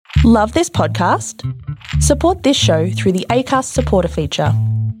Love this podcast? Support this show through the Acast supporter feature.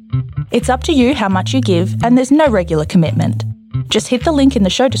 It's up to you how much you give, and there's no regular commitment. Just hit the link in the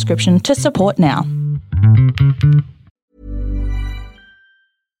show description to support now.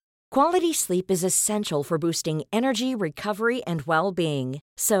 Quality sleep is essential for boosting energy, recovery, and well-being.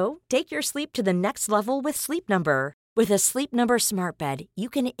 So, take your sleep to the next level with Sleep Number. With a Sleep Number smart bed, you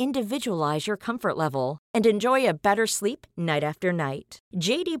can individualize your comfort level and enjoy a better sleep night after night.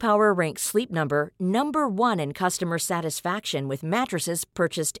 J.D. Power ranks Sleep Number number one in customer satisfaction with mattresses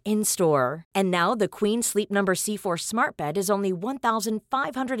purchased in-store. And now the Queen Sleep Number C4 smart bed is only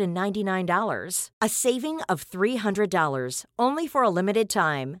 $1,599, a saving of $300, only for a limited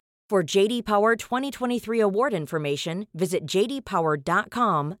time. For J.D. Power 2023 award information, visit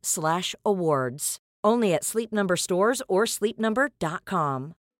jdpower.com/awards. Only at Sleep Number stores or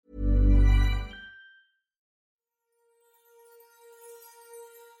sleepnumber.com.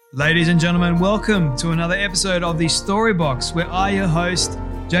 Ladies and gentlemen, welcome to another episode of the Storybox, where I, your host,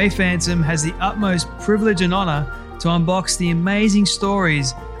 Jay Phantom, has the utmost privilege and honor to unbox the amazing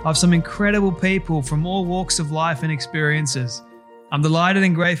stories of some incredible people from all walks of life and experiences. I'm delighted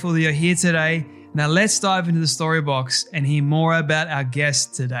and grateful that you're here today. Now let's dive into the Storybox and hear more about our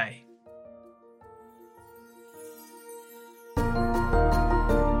guest today.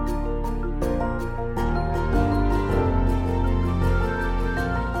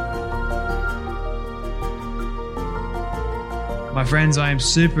 My friends, I am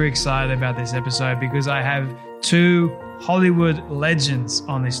super excited about this episode because I have two Hollywood legends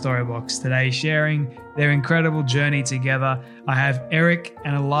on this Storybox today sharing their incredible journey together. I have Eric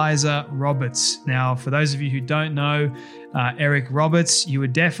and Eliza Roberts. Now, for those of you who don't know Eric Roberts, you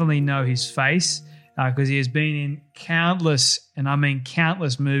would definitely know his face because he has been in countless, and I mean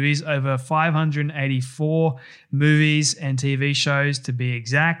countless movies, over 584 movies and TV shows to be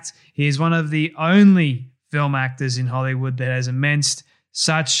exact. He is one of the only film actors in Hollywood that has amassed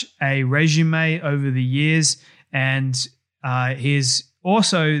such a resume over the years. And he is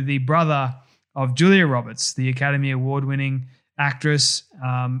also the brother of Julia Roberts, the Academy Award-winning actress.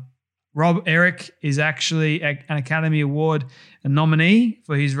 Eric is actually an Academy Award nominee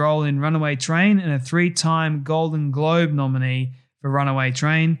for his role in Runaway Train and a 3-time Golden Globe nominee for Runaway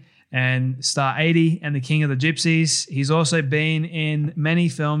Train and Star 80 and The King of the Gypsies. He's also been in many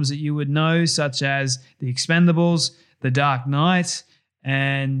films that you would know, such as The Expendables, The Dark Knight,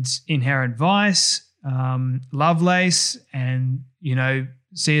 and Inherent Vice, Lovelace, and,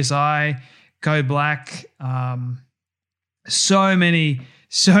 CSI, Code Black. So many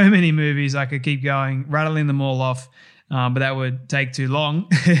movies. I could keep going, rattling them all off, but that would take too long,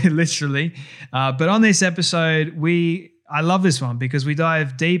 literally. But on this episode, I love this one because we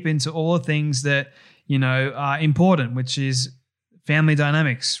dive deep into all the things that, are important, which is family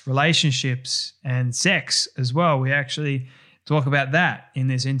dynamics, relationships, and sex as well. We actually talk about that in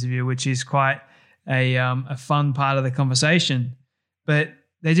this interview, which is quite a fun part of the conversation. But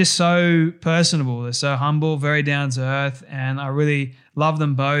they're just so personable. They're so humble, very down to earth, and I really love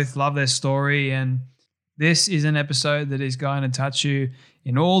them both, love their story. And this is an episode that is going to touch you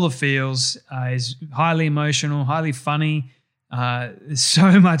in all the feels. Is highly emotional, highly funny. There's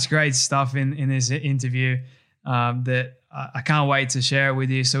so much great stuff in this interview that I can't wait to share it with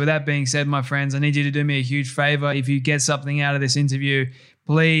you. So with that being said, my friends, I need you to do me a huge favor. If you get something out of this interview,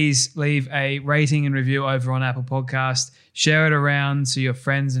 please leave a rating and review over on Apple Podcast. Share it around to your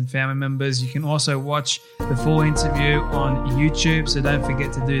friends and family members. You can also watch the full interview on YouTube, so don't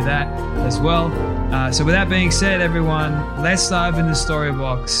forget to do that as well. So with that being said, everyone, let's dive into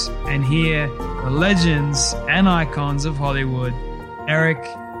Storybox and hear the legends and icons of Hollywood, Eric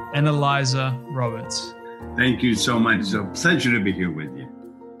and Eliza Roberts. Thank you so much. It's a pleasure to be here with you.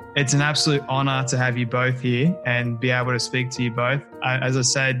 It's an absolute honor to have you both here and be able to speak to you both. As I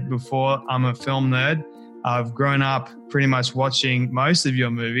said before, I'm a film nerd. I've grown up pretty much watching most of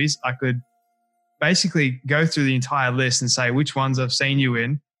your movies. I could basically go through the entire list and say which ones I've seen you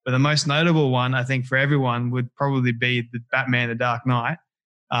in. But the most notable one, I think, for everyone would probably be the Batman: The Dark Knight.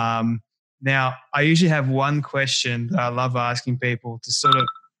 Now, I usually have one question that I love asking people to sort of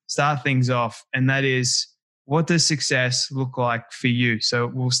start things off, and that is, what does success look like for you? So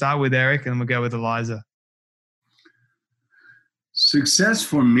we'll start with Eric and we'll go with Eliza. Success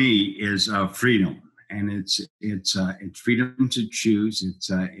for me is freedom, and it's freedom to choose.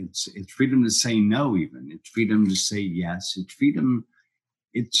 It's freedom to say no. Even it's freedom to say yes. It's freedom.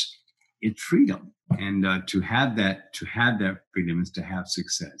 It's freedom, and to have that freedom is to have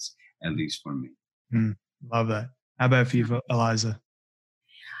success. At least for me. Love that. How about for you, Eliza?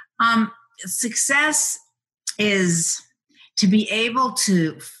 Success is to be able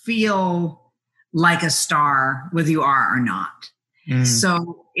to feel like a star, whether you are or not.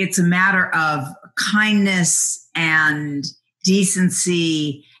 So it's a matter of kindness and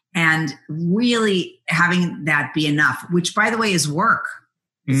decency and really having that be enough, which, by the way, is work.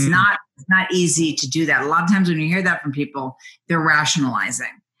 It's not easy to do that. A lot of times when you hear that from people, they're rationalizing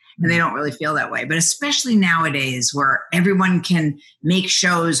and they don't really feel that way. But especially nowadays where everyone can make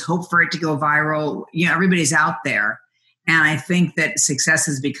shows, hope for it to go viral, everybody's out there. And I think that success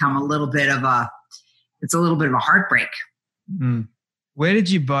has become a little bit of a heartbreak. Where did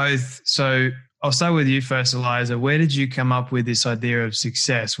you both, so I'll start with you first, Eliza. Where did you come up with this idea of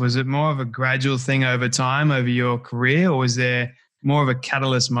success? Was it more of a gradual thing over time, over your career, or was there more of a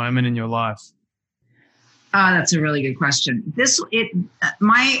catalyst moment in your life? That's a really good question.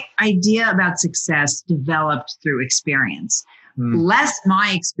 My idea about success developed through experience, less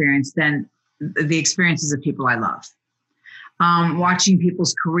my experience than the experiences of people I love. Watching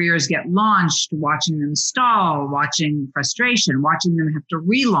people's careers get launched, watching them stall, watching frustration, watching them have to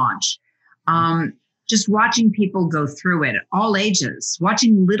relaunch, just watching people go through it at all ages,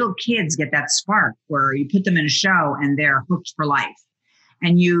 watching little kids get that spark where you put them in a show and they're hooked for life.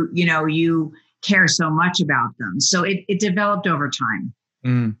 And you care so much about them. So it developed over time.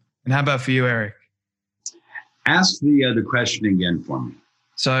 And how about for you, Eric? Ask the question again for me.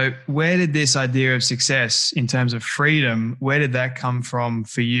 So where did this idea of success in terms of freedom, where did that come from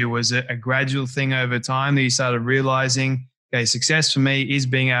for you? Was it a gradual thing over time that you started realizing, okay, success for me is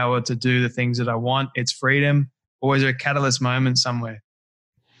being able to do the things that I want, it's freedom? Or was there a catalyst moment somewhere?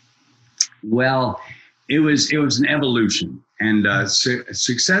 Well, it was an evolution. And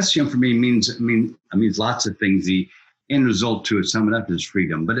success, for me means lots of things. The end result to it, sum it up, is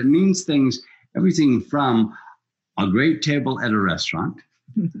freedom. But it means everything from a great table at a restaurant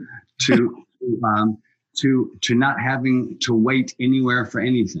to not having to wait anywhere for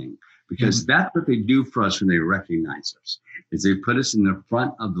anything, because that's what they do for us when they recognize us, is they put us in the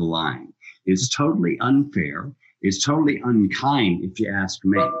front of the line. It's totally unfair. It's totally unkind, if you ask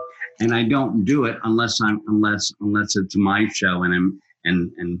me. And I don't do it unless it's my show and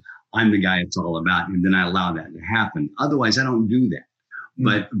I'm the guy it's all about, and then I allow that to happen. Otherwise, I don't do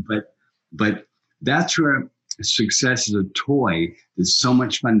that. But that's where success is a toy that's so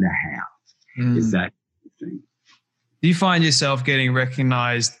much fun to have. Is that thing. Do you find yourself getting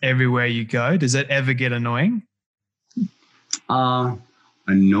recognized everywhere you go? Does that ever get annoying?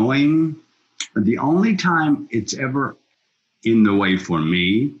 Annoying. The only time it's ever in the way for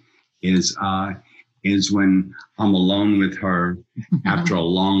me is when I'm alone with her after a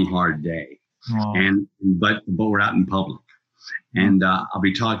long, hard day. But we're out in public, and I'll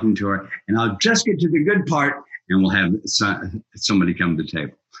be talking to her, and I'll just get to the good part, and we'll have somebody come to the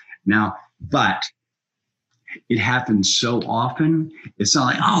table. Now, but it happens so often. It's not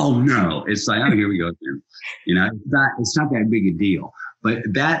like, oh no, it's like, oh, here we go again. It's not that big a deal, but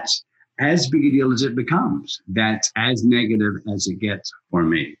that's as big a deal as it becomes. That's as negative as it gets for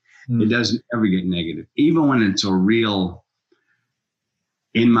me. It doesn't ever get negative, even when it's a real,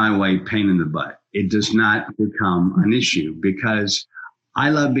 in my way, pain in the butt. It does not become an issue because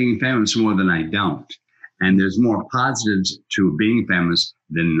I love being famous more than I don't. And there's more positives to being famous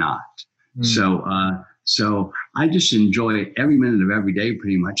than not. So I just enjoy every minute of every day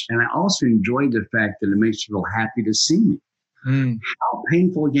pretty much. And I also enjoy the fact that it makes you feel happy to see me. How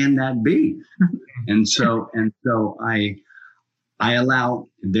painful can that be? And so I allow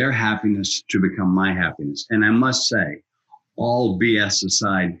their happiness to become my happiness. And I must say, all BS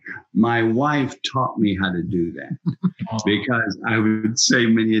aside, my wife taught me how to do that. Because I would say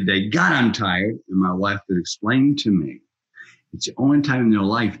many a day, God, I'm tired. And my wife would explain to me, it's the only time in their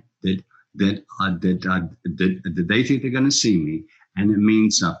life that they think they're going to see me, and it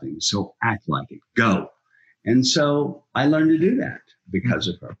means something. So act like it. Go. And so I learned to do that because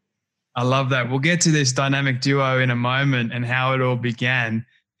of her. I love that. We'll get to this dynamic duo in a moment and how it all began.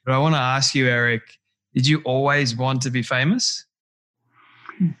 But I want to ask you, Eric, did you always want to be famous?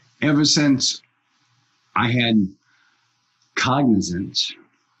 Ever since I had cognizance,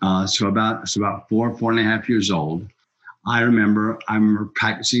 so about 4.5 years old, I remember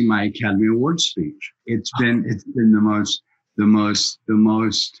practicing my Academy Award speech. It's been the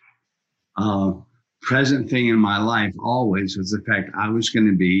most present thing in my life always was the fact I was going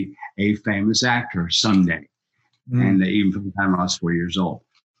to be a famous actor someday. And even from the time I was 4 years old.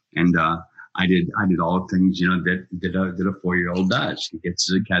 And I did all the things, that a 4-year-old does. He gets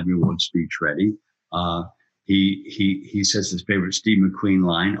his Academy Award speech ready. He says his favorite Steve McQueen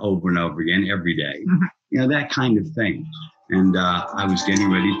line over and over again every day. That kind of thing. And I was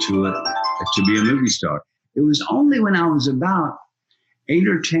getting ready to be a movie star. It was only when I was about 8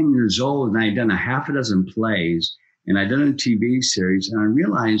 or 10 years old and I'd done a half a dozen plays and I'd done a TV series, and I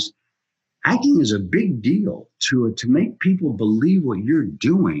realized acting is a big deal to make people believe what you're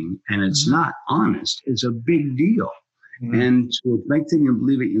doing and it's not honest is a big deal. And to make them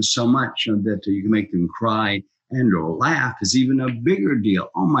believe it so much that you can make them cry and or laugh is even a bigger deal.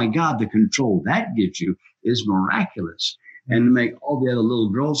 Oh my God, the control that gives you is miraculous. And to make all the other little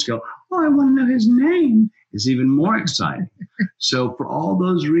girls go, oh, I want to know his name is even more exciting. So for all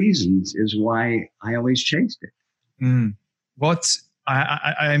those reasons is why I always chased it.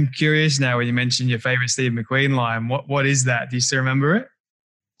 I'm curious now when you mentioned your favorite Steve McQueen line, what is that? Do you still remember it?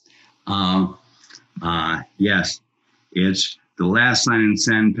 Yes, it's the last line in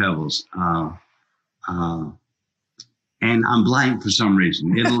Sand Pebbles. And I'm blank for some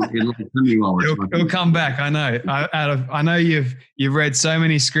reason. It'll come to you all. It'll come back. I know. I know you've read so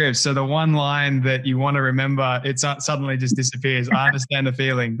many scripts, so the one line that you want to remember, it suddenly just disappears. I understand the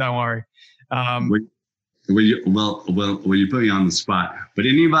feeling. Don't worry. Well, you put me on the spot. But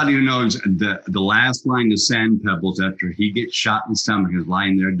anybody who knows the last line to Sand Pebbles after he gets shot in the stomach and is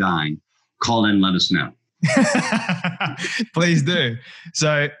lying there dying, call in and let us know. Please do.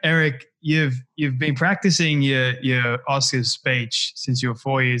 So, Eric, you've been practicing your Oscars speech since you were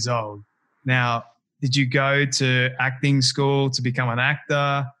 4 years old. Now, did you go to acting school to become an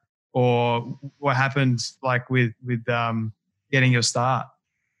actor, or what happened like with getting your start?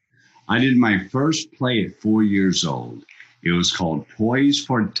 I did my first play at 4 years old. It was called Toys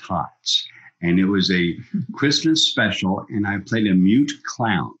for Tots, and it was a Christmas special, and I played a mute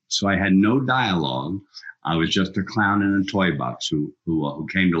clown. So I had no dialogue. I was just a clown in a toy box who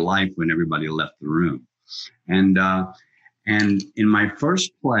came to life when everybody left the room. And in my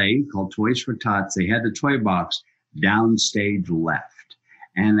first play called Toys for Tots, they had the toy box downstage left.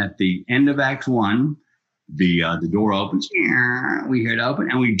 And at the end of Act 1, the door opens. We hear it open,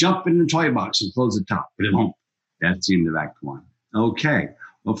 and we jump in the toy box and close the top. But it won't. That's the end of Act 1. Okay.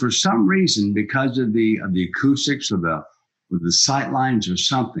 Well, for some reason, because of the acoustics of the sight lines or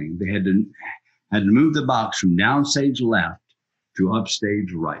something, they had to move the box from downstage left to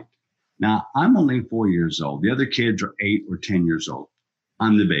upstage right. Now, I'm only 4 years old. The other kids are 8 or 10 years old.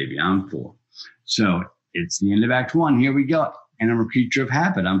 I'm the baby. I'm 4. So it's the end of Act 1. Here we go. And I'm a creature of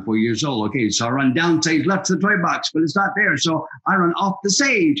habit. I'm 4 years old. Okay, so I run downstage left to the toy box, but it's not there. So I run off the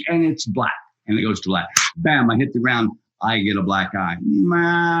stage, and it's black. And it goes to black. Bam, I hit the ground. I get a black eye.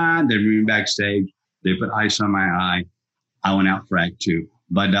 Man, they bring me backstage. They put ice on my eye. I went out for Act 2.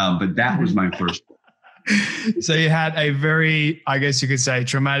 But that was my first one. So you had a very, I guess you could say,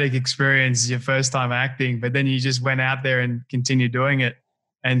 traumatic experience your first time acting, but then you just went out there and continued doing it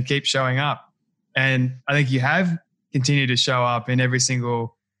and keep showing up. And I think you have continued to show up in every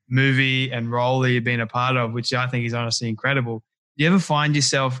single movie and role that you've been a part of, which I think is honestly incredible. Do you ever find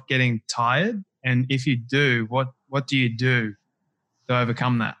yourself getting tired? And if you do, what do you do to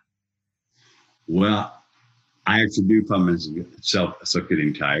overcome that? Well, I actually do find myself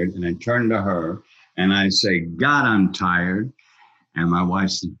getting tired. And I turn to her and I say, God, I'm tired. And my wife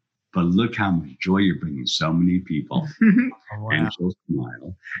said, but look how much joy you're bringing so many people. Oh, wow. And she'll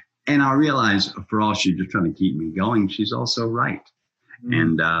smile. And I realize for all she's just trying to keep me going, she's also right.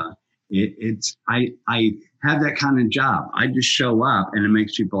 And I have that kind of job. I just show up and it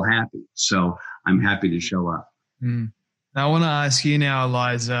makes people happy. So I'm happy to show up. Now I want to ask you now,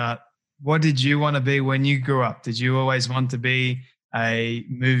 Eliza, what did you want to be when you grew up? Did you always want to be a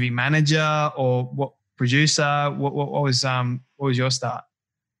movie manager or what producer? What was your start?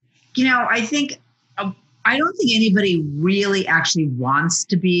 I think I don't think anybody really actually wants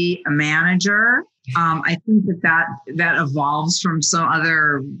to be a manager. I think that evolves from some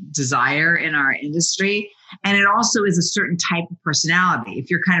other desire in our industry. And it also is a certain type of personality. If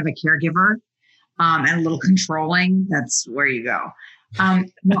you're kind of a caregiver and a little controlling, that's where you go. I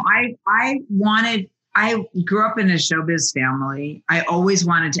grew up in a showbiz family. I always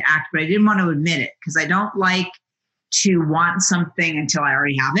wanted to act, but I didn't want to admit it because I don't like to want something until I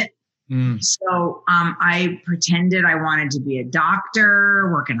already have it. So I pretended I wanted to be a doctor,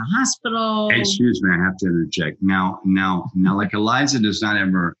 work in a hospital. Excuse me, I have to interject. Now, like Eliza does not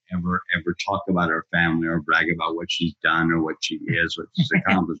ever talk about her family or brag about what she's done or what she is, what she's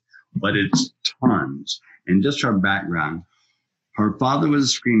accomplished, but it's tons. And just her background. Her father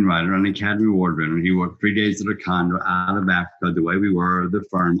was a screenwriter, an Academy Award winner. He worked 3 days at a condo out of Africa, The Way We Were, The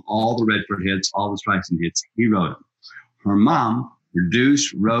Firm, all the Redford hits, all the Streisand hits. He wrote them. Her mom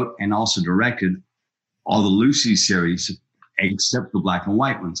produced, wrote, and also directed all the Lucy series, except the black and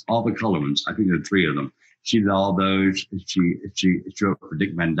white ones, all the color ones. I think there are 3 of them. She did all those. She wrote for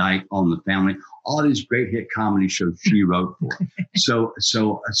Dick Van Dyke, All in the Family, all these great hit comedy shows she wrote for. So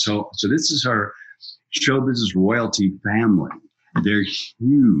this is her show business royalty family. They're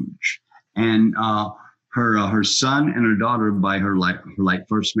huge, and her son and her daughter, by her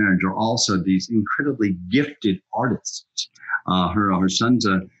first marriage, are also these incredibly gifted artists. Her son's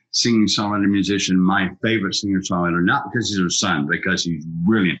a singer-songwriter musician, my favorite singer-songwriter, not because he's her son, because he's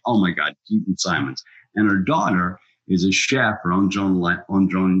brilliant. Oh my God, Keaton Simons. And her daughter is a chef, her own Junior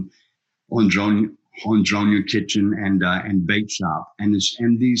kitchen and bake shop. And these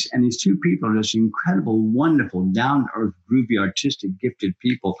two people are just incredible, wonderful, down-to-earth, groovy, artistic, gifted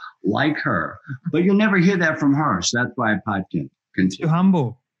people like her. But you'll never hear that from her. So that's why I piped in. Too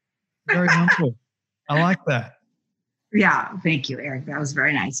humble. Very humble. I like that. Yeah, thank you, Eric. That was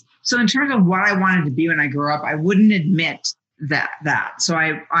very nice. So in terms of what I wanted to be when I grew up, I wouldn't admit that. So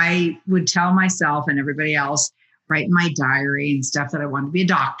I would tell myself and everybody else, write in my diary and stuff, that I wanted to be a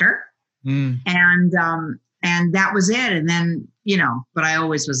doctor. And that was it. And then, but I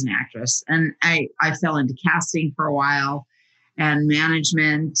always was an actress, and I fell into casting for a while and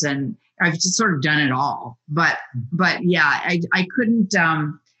management, and I've just sort of done it all. But yeah, I couldn't,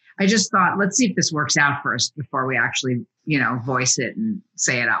 I just thought, let's see if this works out first before we actually, voice it and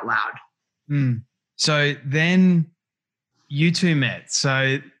say it out loud. So then you two met.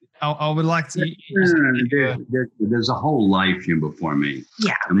 So I would like to. There's a whole life here before me.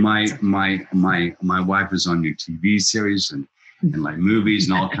 Yeah. And my wife is on your TV series and like movies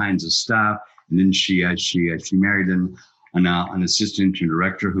and all kinds of stuff. And then she married an assistant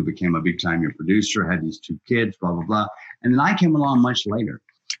director who became a big time producer, had these two kids, blah blah blah. And then I came along much later,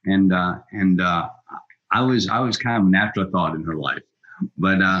 and I was kind of an afterthought in her life,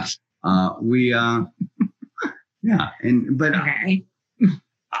 but okay.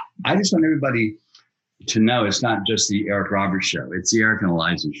 I just want everybody to know it's not just the Eric Roberts show. It's the Eric and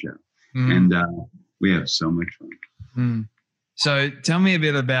Eliza show. And we have so much fun. So tell me a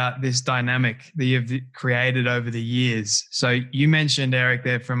bit about this dynamic that you've created over the years. So you mentioned, Eric,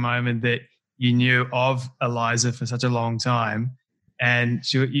 there for a moment that you knew of Eliza for such a long time, and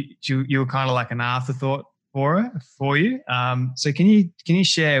you were kind of like an afterthought for you. So can you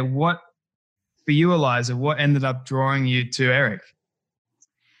share what, for you, Eliza, what ended up drawing you to Eric?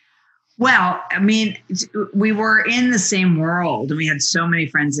 Well, I mean, we were in the same world and we had so many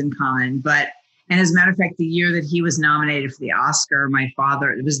friends in common. And as a matter of fact, the year that he was nominated for the Oscar,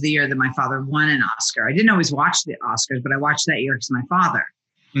 it was the year that my father won an Oscar. I didn't always watch the Oscars, but I watched that year because of my father.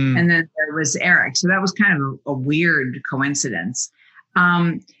 And then there was Eric. So that was kind of a weird coincidence.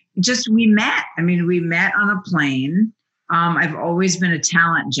 We met. I mean, we met on a plane. I've always been a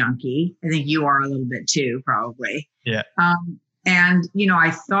talent junkie. I think you are a little bit too, probably. Yeah. And,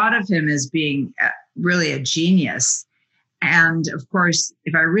 I thought of him as being really a genius. And of course,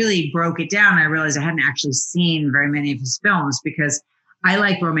 if I really broke it down, I realized I hadn't actually seen very many of his films because I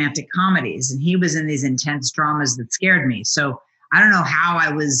like romantic comedies and he was in these intense dramas that scared me. So I don't know how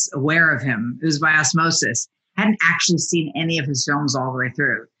I was aware of him. It was by osmosis. I hadn't actually seen any of his films all the way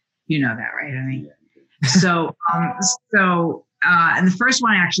through. You know that, right? I mean, so and the first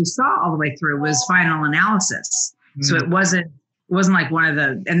one I actually saw all the way through was Final Analysis. So it wasn't like one of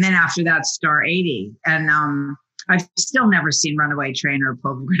the, and then after that, Star 80. And I've still never seen Runaway Train or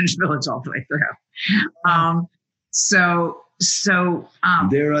Pope of Greenwich Village all the way through.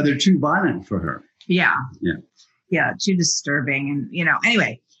 They're too violent for her. Yeah, too disturbing. And,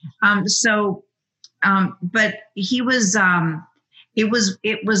 anyway, but he was,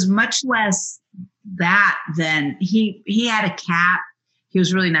 it was much less that than he had a cat. He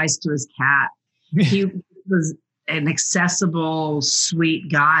was really nice to his cat. He was an accessible,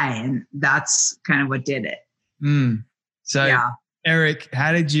 sweet guy. And that's kind of what did it. So yeah. Eric,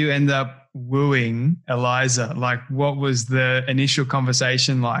 how did you end up wooing Eliza? Like, what was the initial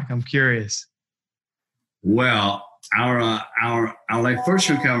conversation like? I'm curious. Well, our first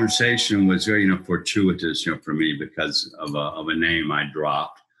conversation was very, fortuitous, for me because of a name I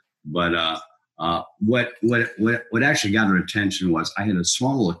dropped. But what actually got her attention was I had a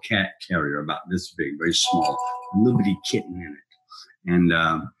small little cat carrier about this big, very small, little bitty kitten in it, and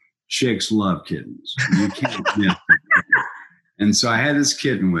chicks love kittens. You can't miss it. And so I had this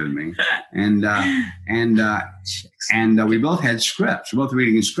kitten with me, and we both had scripts. We're both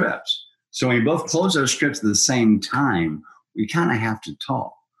reading scripts. So when we both close our scripts at the same time, we kind of have to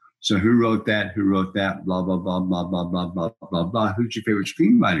talk. So who wrote that? Who wrote that? Blah, blah, blah, blah, blah, blah, blah, blah, blah. Who's your favorite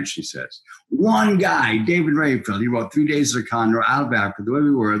screenwriter? She says. One guy, David Rayfield. He wrote 3 Days of the Condor, Out of Africa, The Way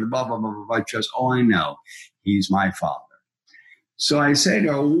We Were, the blah, blah, blah, blah, blah. Just, I know. He's my father. So I say to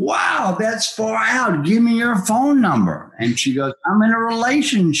her, wow, that's far out. Give me your phone number. And she goes, I'm in a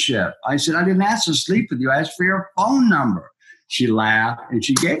relationship. I said, I didn't ask to sleep with you. I asked for your phone number. She laughed and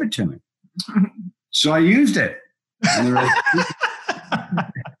she gave it to me. So I used it. I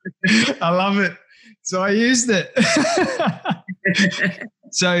love it. So I used it.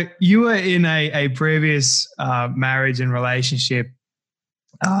 So you were in a previous marriage and relationship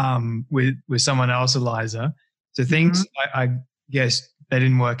with someone else, Eliza. So things, I guess, they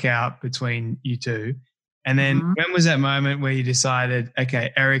didn't work out between you two. And then when was that moment where you decided,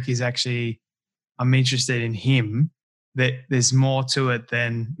 okay, Eric is actually, I'm interested in him, that there's more to it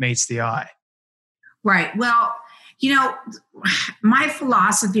than meets the eye? Right. Well, my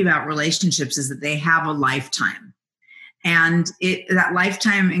philosophy about relationships is that they have a lifetime. And that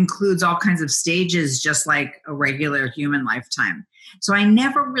lifetime includes all kinds of stages, just like a regular human lifetime. So I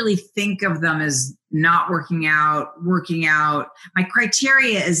never really think of them as not working out, working out. My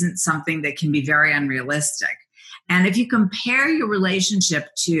criteria isn't something that can be very unrealistic. And if you compare your relationship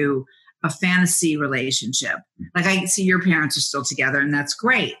to a fantasy relationship, like I see your parents are still together and that's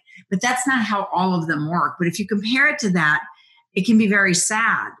great, but that's not how all of them work. But if you compare it to that, it can be very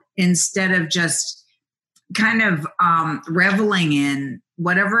sad instead of just kind of reveling in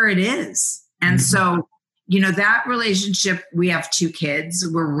whatever it is. And so, that relationship, we have 2 kids.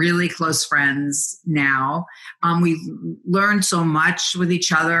 We're really close friends now. We've learned so much with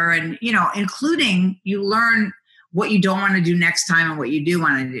each other and, including you learn what you don't want to do next time and what you do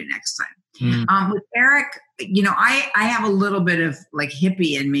want to do next time. With Eric, I have a little bit of like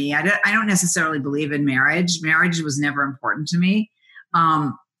hippie in me. I don't necessarily believe in marriage. Marriage was never important to me.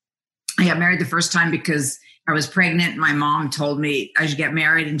 I got married the first time because I was pregnant. My mom told me I should get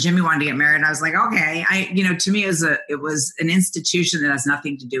married and Jimmy wanted to get married. And I was like, okay. To me, it was an institution that has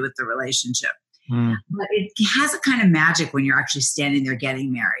nothing to do with the relationship. But it has a kind of magic when you're actually standing there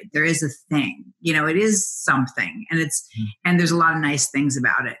getting married. There is a thing, it is something and there's a lot of nice things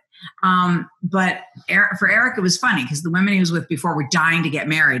about it. But for Eric, it was funny because the women he was with before were dying to get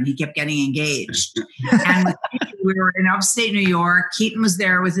married and he kept getting engaged. And with Keaton, we were in upstate New York. Keaton was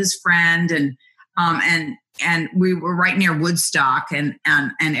there with his friend and we were right near Woodstock and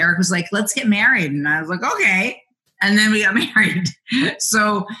Eric was like, let's get married. And I was like, okay. And then we got married.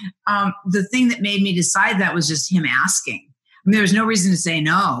 So the thing that made me decide that was just him asking. I mean, there was no reason to say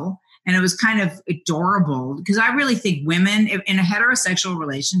no. And it was kind of adorable because I really think women in a heterosexual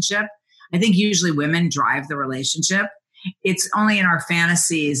relationship, I think usually women drive the relationship. It's only in our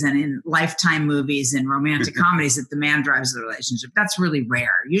fantasies and in Lifetime movies and romantic comedies that the man drives the relationship. That's really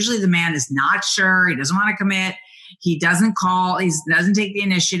rare. Usually the man is not sure. He doesn't want to commit. He doesn't call. He doesn't take the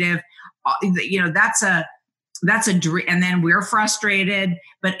initiative. That's a dream. And then we're frustrated.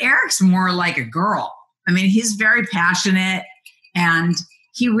 But Eric's more like a girl. I mean, he's very passionate and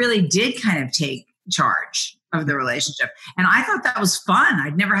he really did kind of take charge of the relationship. And I thought that was fun.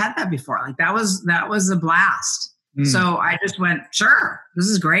 I'd never had that before. Like that was a blast. So I just went, sure, this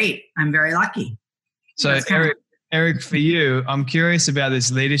is great. I'm very lucky. So Eric, for you, I'm curious about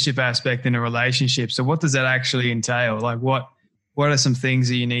this leadership aspect in a relationship. So what does that actually entail? Like what are some things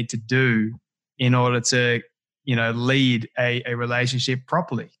that you need to do in order to, lead a relationship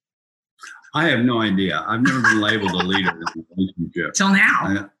properly? I have no idea. I've never been labeled a leader in a relationship. Till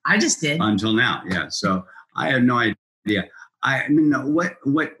now. I just did. Until now, yeah. So I have no idea. I mean,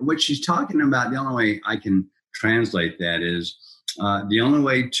 what she's talking about, the only way I can translate that is the only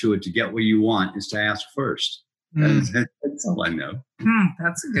way to get what you want is to ask first. That's all I know.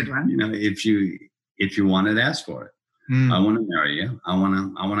 That's a good one. If you want it, ask for it. I want to marry you. I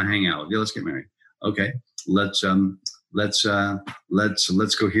want to hang out with you. Let's get married. Okay. Let's go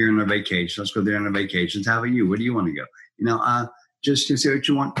here on a vacation. Let's go there on a vacation. How about you? Where do you want to go? Just to see what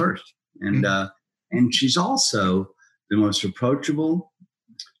you want first. And she's also the most approachable,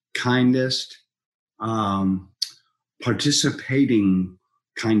 kindest, participating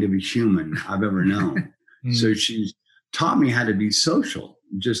kind of a human I've ever known. So she's taught me how to be social.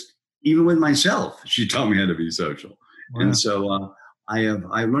 Just even with myself, she taught me how to be social. Wow. And so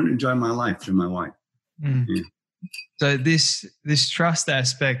I've learned to enjoy my life through my wife. Yeah. So this trust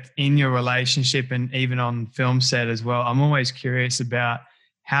aspect in your relationship and even on film set as well, I'm always curious about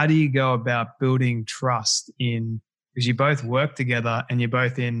how do you go about building trust because you both work together and you're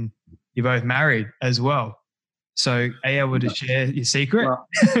both married as well. So are you able to share your secret? Well,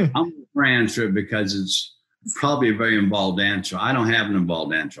 I'm going to answer it because it's probably a very involved answer. I don't have an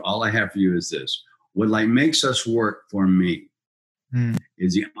involved answer. All I have for you is this. What makes us work for me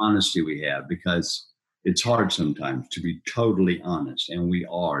is the honesty we have, because it's hard sometimes to be totally honest, and we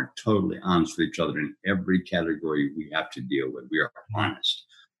are totally honest with each other in every category we have to deal with. We are honest.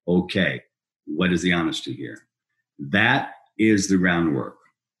 Okay, what is the honesty here? That is the groundwork.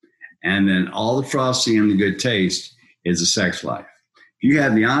 And then all the frosting and the good taste is the sex life. If you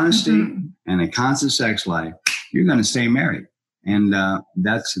have the honesty and a constant sex life, you're going to stay married. And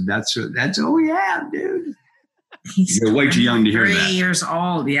that's all we have, dude. You're way too young to hear that. 3 years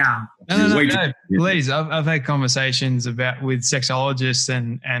old, yeah. No, please. I've had conversations with sexologists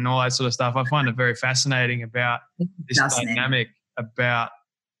and all that sort of stuff. I find it very fascinating about this dynamic about,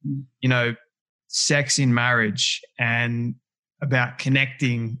 sex in marriage and about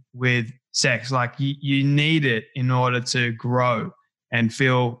connecting with sex. Like you need it in order to grow and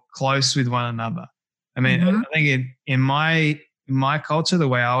feel close with one another. I mean, I think in my culture, the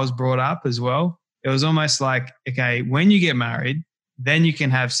way I was brought up as well, it was almost like, okay, when you get married, then you can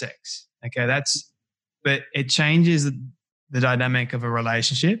have sex. Okay, but it changes the dynamic of a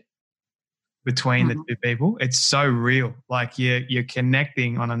relationship between the two people. It's so real. Like you're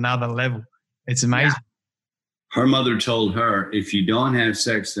connecting on another level. It's amazing. Yeah. Her mother told her, if you don't have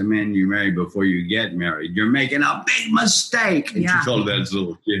sex with the man you marry before you get married, you're making a big mistake. And she told her that as a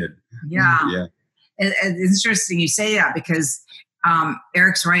little kid. Yeah. It's interesting you say that because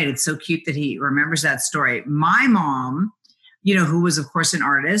Eric's right. It's so cute that he remembers that story. My mom, who was, of course, an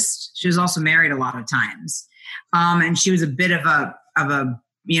artist, she was also married a lot of times. And she was a bit of a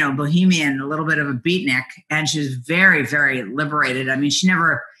bohemian, a little bit of a beatnik. And she was very, very liberated. I mean, she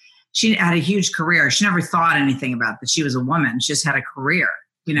had a huge career. She never thought anything about that. She was a woman. She just had a career,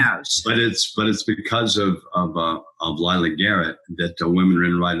 But it's because of Lila Garrett that the women are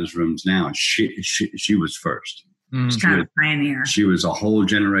in writers' rooms now. She was first. She's kind of a pioneer. She was a whole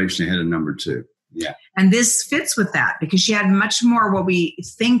generation ahead of number two. Yeah. And this fits with that because she had much more what we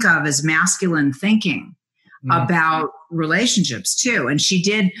think of as masculine thinking about relationships too. And she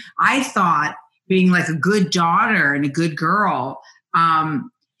did, I thought, being like a good daughter and a good girl,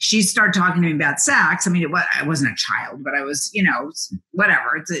 she started talking to me about sex. I mean, I wasn't a child, but I was,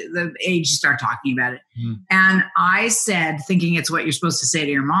 whatever. It's the age you start talking about it. And I said, thinking it's what you're supposed to say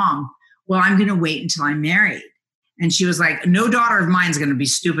to your mom, well, I'm going to wait until I'm married. And she was like, no daughter of mine is going to be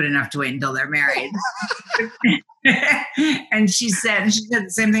stupid enough to wait until they're married. And she said the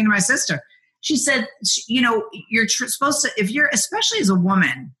same thing to my sister. She said, you're supposed to, if you're, especially as a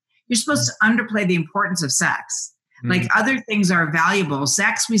woman, you're supposed to underplay the importance of sex. Like other things are valuable.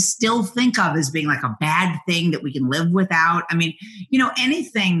 Sex we still think of as being like a bad thing that we can live without. I mean,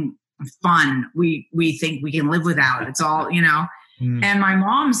 anything fun we think we can live without. It's all, And my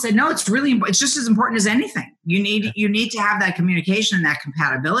mom said, no, it's just as important as anything. You need to have that communication and that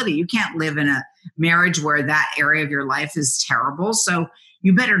compatibility. You can't live in a marriage where that area of your life is terrible. So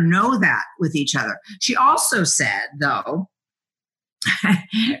you better know that with each other. She also said, though,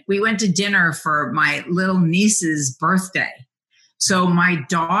 we went to dinner for my little niece's birthday. So my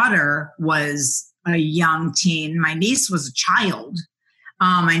daughter was a young teen. My niece was a child.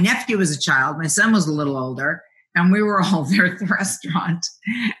 My nephew was a child. My son was a little older. And we were all there at the restaurant.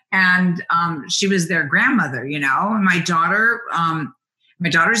 And she was their grandmother, And my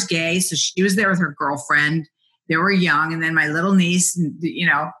daughter's gay. So she was there with her girlfriend. They were young. And then my little niece, and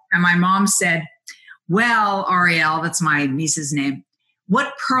my mom said, well, Ariel, that's my niece's name.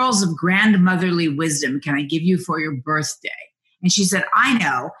 What pearls of grandmotherly wisdom can I give you for your birthday? And she said, I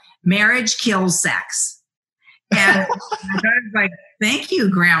know, marriage kills sex. And my daughter's like, thank you,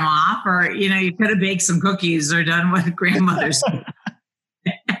 Grandma, for, you could have baked some cookies or done what grandmothers do.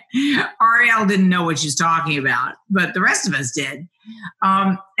 Ariel didn't know what she's talking about, but the rest of us did.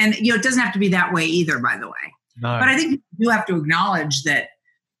 And, it doesn't have to be that way either, by the way. No. But I think you have to acknowledge that,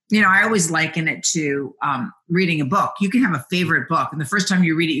 I always liken it to reading a book. You can have a favorite book, and the first time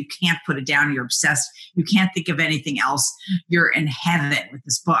you read it, you can't put it down. You're obsessed. You can't think of anything else. You're in heaven with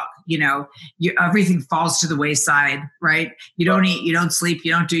this book. Everything falls to the wayside, right? You don't eat, you don't sleep,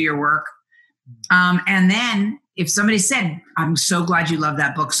 you don't do your work. And then if somebody said, I'm so glad you love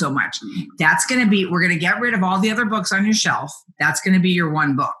that book so much, we're going to get rid of all the other books on your shelf. That's going to be your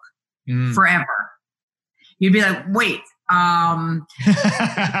one book forever. You'd be like, wait. The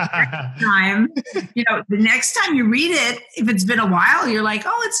next time you read it, if it's been a while, you're like,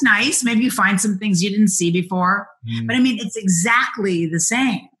 oh, it's nice. Maybe you find some things you didn't see before. But I mean, it's exactly the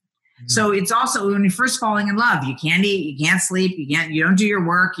same. So it's also when you're first falling in love, you can't eat, you can't sleep, you don't do your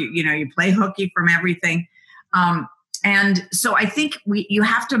work, you play hooky from everything. And so I think you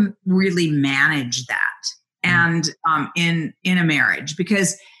have to really manage that and in a marriage,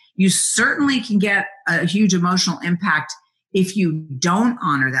 because you certainly can get a huge emotional impact if you don't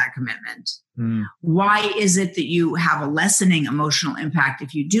honor that commitment? Why is it that you have a lessening emotional impact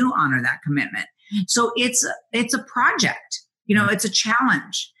if you do honor that commitment? So it's a project, it's a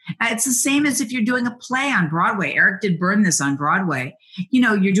challenge. It's the same as if you're doing a play on Broadway. Eric did Burn This on Broadway.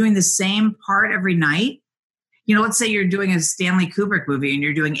 You're doing the same part every night. Let's say you're doing a Stanley Kubrick movie and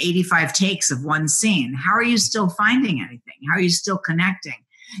you're doing 85 takes of one scene. How are you still finding anything? How are you still connecting?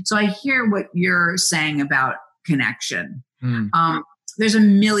 So I hear what you're saying about connection. There's a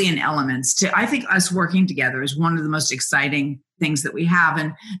million elements to, I think us working together is one of the most exciting things that we have.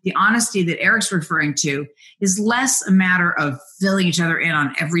 And the honesty that Eric's referring to is less a matter of filling each other in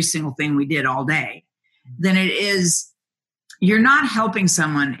on every single thing we did all day than it is, you're not helping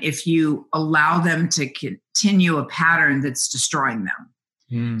someone if you allow them to continue a pattern that's destroying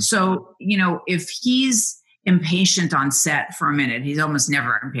them. So, if he's impatient on set for a minute, he's almost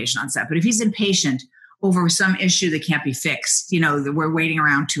never impatient on set, but if he's impatient over some issue that can't be fixed, that we're waiting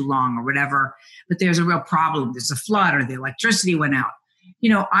around too long or whatever, but there's a real problem, there's a flood or the electricity went out,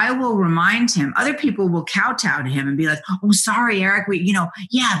 I will remind him. Other people will kowtow to him and be like, oh, sorry, Eric,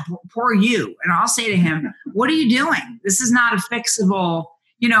 poor you. And I'll say to him, what are you doing? This is not a fixable,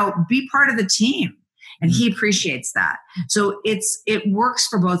 be part of the team. And he appreciates that. So it works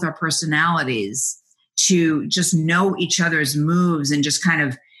for both our personalities to just know each other's moves and just kind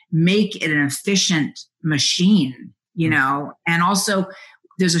of make it an efficient machine, and also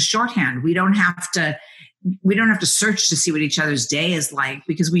there's a shorthand. We don't have to search to see what each other's day is like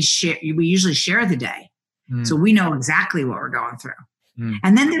because we usually share the day. So we know exactly what we're going through.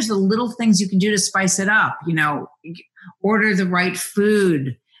 And then there's the little things you can do to spice it up, order the right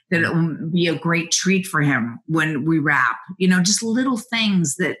food that it will be a great treat for him when we wrap, just little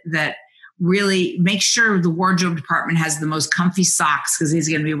things that really make sure the wardrobe department has the most comfy socks because he's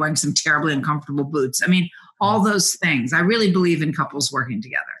going to be wearing some terribly uncomfortable boots. I mean, all those things. I really believe in couples working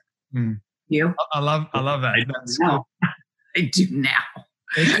together. You? I love that. That's cool. I do now.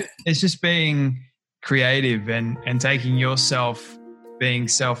 It's just being creative and taking yourself, being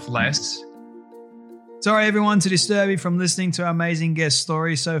selfless. Sorry, everyone, to disturb you from listening to our amazing guest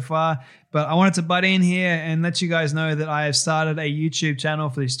story so far, but I wanted to butt in here and let you guys know that I have started a YouTube channel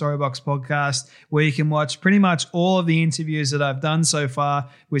for the Storybox podcast where you can watch pretty much all of the interviews that I've done so far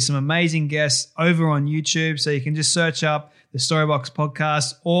with some amazing guests over on YouTube. So you can just search up the Storybox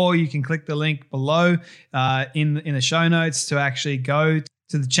podcast, or you can click the link below in the show notes to actually go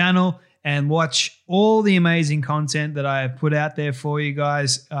to the channel and watch all the amazing content that I have put out there for you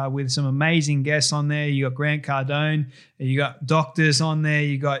guys with some amazing guests on there. You got Grant Cardone, you got doctors on there,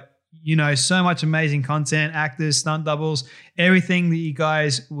 you got, so much amazing content, actors, stunt doubles, everything that you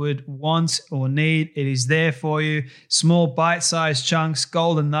guys would want or need. It is there for you. Small bite-sized chunks,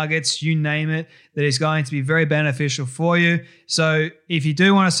 golden nuggets, you name it, that is going to be very beneficial for you. So if you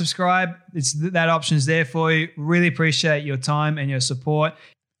do want to subscribe, that option is there for you. Really appreciate your time and your support.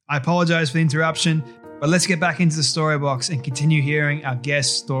 I apologize for the interruption, but let's get back into the story box and continue hearing our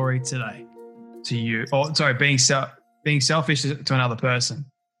guest story today. Being selfish to another person.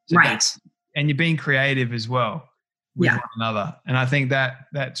 So right. And you're being creative as well with one another. And I think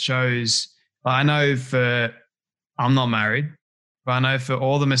that shows, I'm not married, but I know for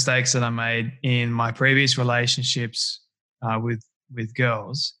all the mistakes that I made in my previous relationships with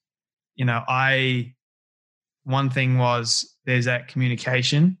girls, one thing was there's that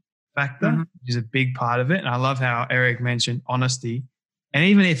communication factor, which is a big part of it. And I love how Eric mentioned honesty. And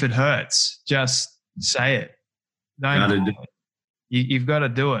even if it hurts, just say it. You've got to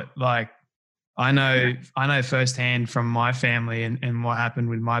do it. Like I know firsthand from my family and what happened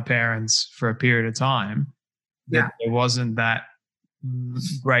with my parents for a period of time that there wasn't that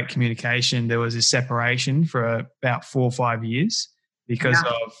great communication. There was a separation for about 4 or 5 years because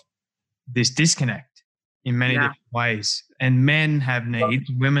of this disconnect in many different ways. And men have needs,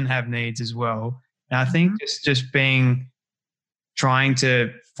 women have needs as well. And I think just trying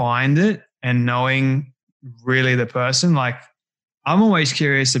to find it and knowing really the person, like I'm always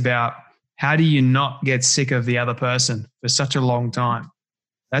curious about how do you not get sick of the other person for such a long time?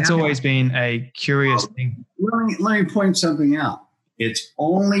 That's always been a curious thing. Let me point something out. It's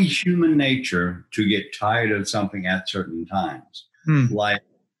only human nature to get tired of something at certain times. Like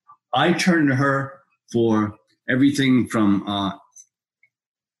I turn to her for everything from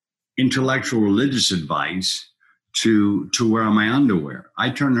intellectual religious advice to wear my underwear. I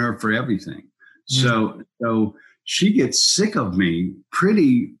turn to her for everything. So she gets sick of me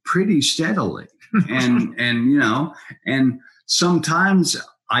pretty steadily. And sometimes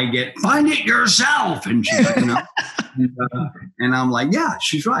I get, find it yourself. And she's like, and I'm like, yeah,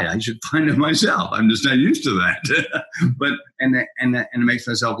 she's right. I should find it myself. I'm just not used to that. But, and it makes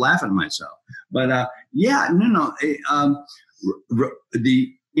myself laugh at myself. But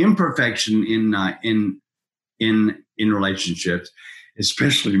the imperfection in relationships,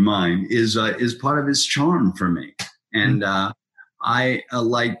 especially mine, is part of its charm for me. And I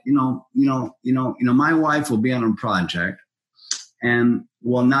my wife will be on a project and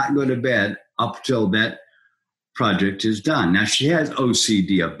will not go to bed up till that project is done. Now, she has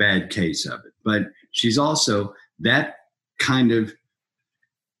OCD, a bad case of it, but she's also that kind of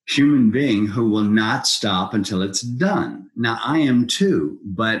human being who will not stop until it's done. Now, I am too,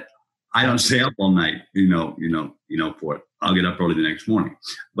 but I don't stay up all night, for it. I'll get up early the next morning.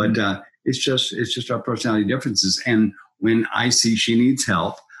 But it's just our personality differences. And when I see she needs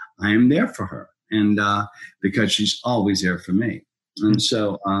help, I am there for her. And because she's always there for me. And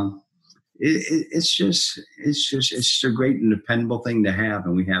so it's just a great and dependable thing to have,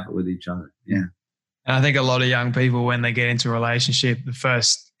 and we have it with each other. Yeah. And I think a lot of young people, when they get into a relationship, the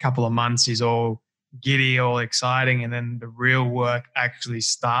first couple of months is all giddy, all exciting, and then the real work actually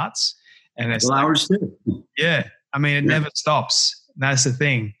starts. And it's ours too. Yeah. I mean, it never stops. That's the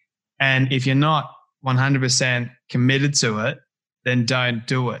thing. And if you're not 100% committed to it, then don't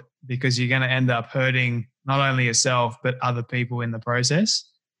do it, because you're going to end up hurting not only yourself, but other people in the process.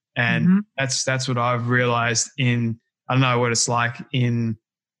 And that's what I've realized I don't know what it's like in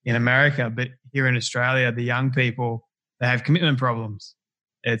America, but here in Australia, the young people, they have commitment problems.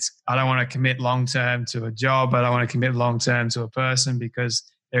 I don't want to commit long-term to a job. I don't want to commit long-term to a person, because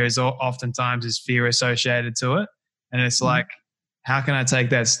there is oftentimes this fear associated to it. And it's like, how can I take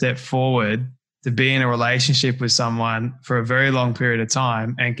that step forward to be in a relationship with someone for a very long period of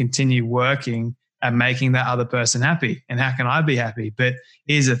time and continue working at making that other person happy? And how can I be happy? But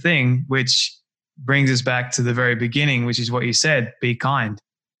here's the thing, which brings us back to the very beginning, which is what you said, be kind.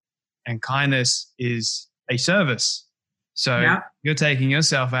 And kindness is a service. So you're taking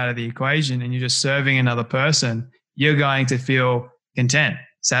yourself out of the equation and you're just serving another person. You're going to feel content,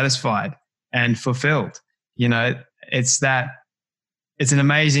 satisfied, and fulfilled. It's an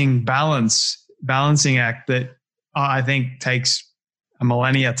amazing balancing act that I think takes a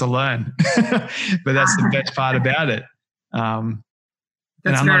millennia to learn, but that's the best part about it.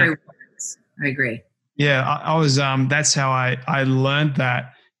 That's very wise. I agree. Yeah, I was. That's how I learned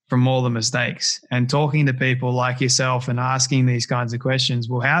that, from all the mistakes and talking to people like yourself and asking these kinds of questions.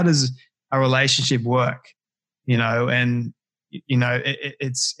 Well, how does a relationship work? And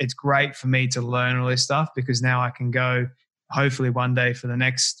it's great for me to learn all this stuff, because now I can go, hopefully one day, for the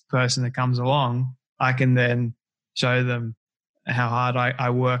next person that comes along, I can then show them how hard I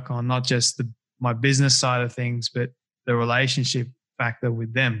work on not just my business side of things, but the relationship factor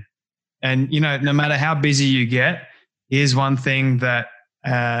with them. And, no matter how busy you get, here's one thing that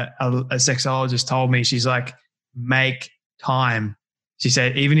a sexologist told me. She's like, make time. She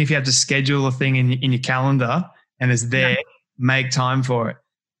said, even if you have to schedule a thing in your calendar and it's there, make time for it.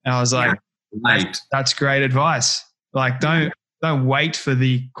 And I was like, that's great advice. Like, don't wait for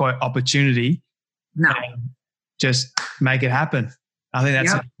the quote opportunity. No. Just make it happen. I think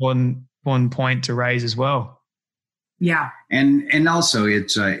that's an important point to raise as well. Yeah. And also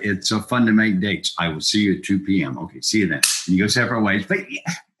it's fun to make dates. I will see you at 2 p.m. Okay, see you then. And you go separate ways. But hey,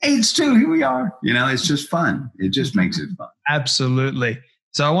 it's 2, here we are. It's just fun. It just makes it fun. Absolutely.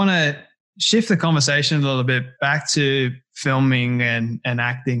 So I want to shift the conversation a little bit back to filming and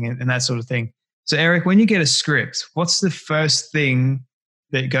acting and that sort of thing. So Eric, when you get a script, what's the first thing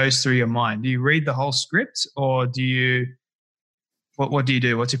that goes through your mind? Do you read the whole script, or do you, what do you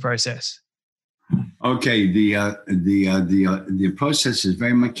do? What's your process? Okay, the process is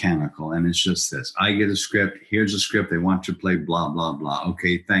very mechanical, and it's just this. I get a script. Here's a script. They want to play blah, blah, blah.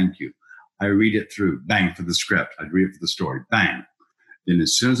 Okay, thank you. I read it through. Bang, for the script. I read it for the story. Bang. Then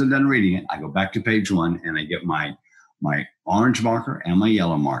as soon as I'm done reading it, I go back to page 1 and I get my orange marker and my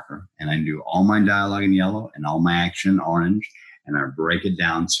yellow marker, and I do all my dialogue in yellow and all my action in orange, and I break it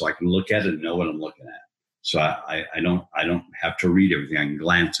down so I can look at it and know what I'm looking at. So I don't have to read everything. I can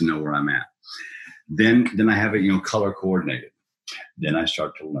glance and know where I'm at. Then I have it, color coordinated. Then I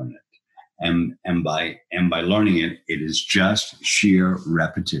start to learn it. And by learning it, it is just sheer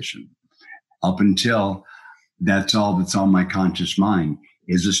repetition. Up until that's all that's on my conscious mind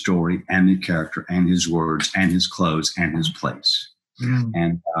is a story and the character and his words and his clothes and his place.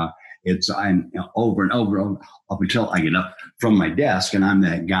 And I'm over and over up until I get up from my desk and I'm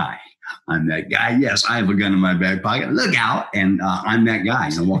that guy. Yes, I have a gun in my back pocket. Look out. And I'm that guy,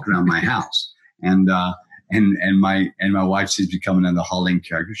 walking around my house. And and my wife sees me coming in the hallway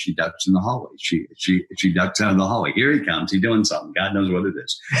character. She ducks in the hallway. She ducks out of the hallway. Here he comes. He's doing something. God knows what it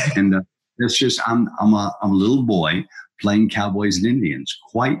is. And it's just I'm a little boy playing cowboys and Indians,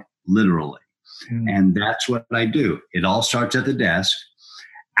 quite literally. And that's what I do. It all starts at the desk.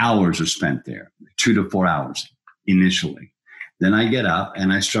 Hours are spent there, 2 to 4 hours initially. Then I get up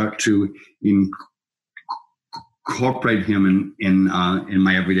and I start to incorporate him in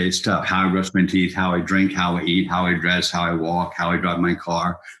my everyday stuff, how I brush my teeth, how I drink, how I eat, how I dress, how I walk, how I drive my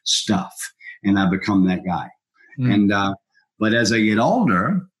car, stuff. And I become that guy. And but as I get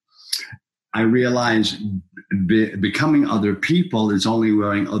older, I realize becoming other people is only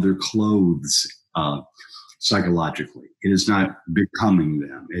wearing other clothes psychologically. It is not becoming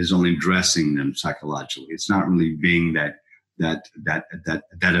them. It is only dressing them psychologically. It's not really being that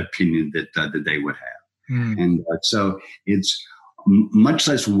opinion that they would have. And so it's much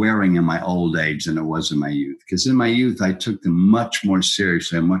less wearing in my old age than it was in my youth. Because in my youth, I took them much more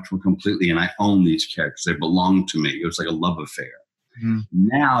seriously and much more completely. And I own these characters. They belonged to me. It was like a love affair.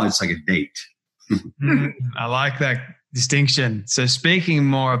 Now it's like a date. I like that distinction. So speaking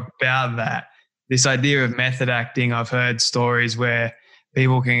more about that, this idea of method acting, I've heard stories where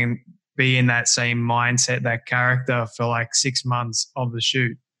people can be in that same mindset, that character for like 6 months of the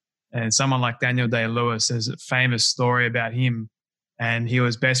shoot. And someone like Daniel Day-Lewis, there's a famous story about him, and he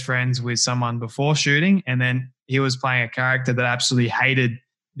was best friends with someone before shooting, and then he was playing a character that absolutely hated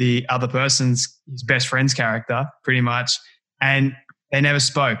the other person's, his best friend's character, pretty much, and they never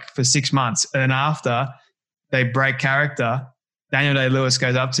spoke for 6 months. And then after they break character, Daniel Day-Lewis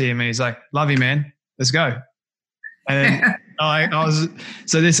goes up to him and he's like, "Love you, man. Let's go." And then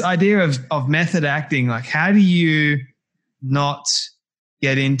so this idea of method acting, like how do you not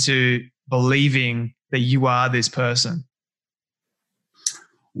get into believing that you are this person?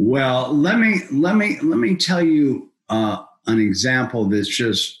 Well, let me tell you an example that's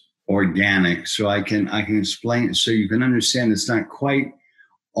just organic, so I can explain it so you can understand. It's not quite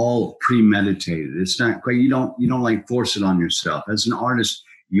all premeditated. It's not quite. You don't like force it on yourself. As an artist,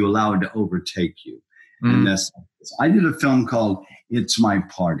 you allow it to overtake you. And I did a film called "It's My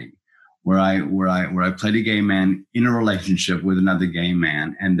Party," where I played a gay man in a relationship with another gay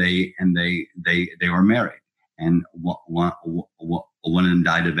man, and they were married, and one of them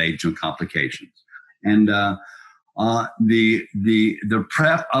died of AIDS and complications. And the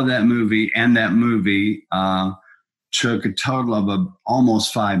prep of that movie took a total of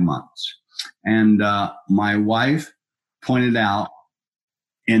almost 5 months. And my wife pointed out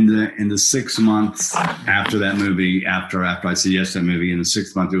in the 6 months after that movie, after I said yes to that movie, in the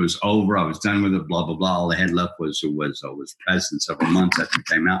 6th month it was over. I was done with it. Blah blah blah. All I had left was present several months after it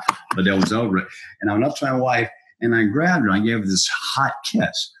came out, but that was over it. And I went up to my wife and I grabbed her. I gave her this hot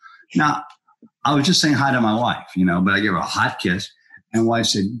kiss. Now I was just saying hi to my wife, but I gave her a hot kiss. And wife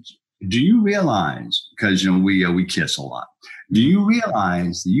said, "Do you realize?" Because we kiss a lot. "Do you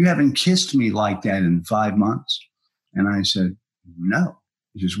realize that you haven't kissed me like that in 5 months?" And I said, "No."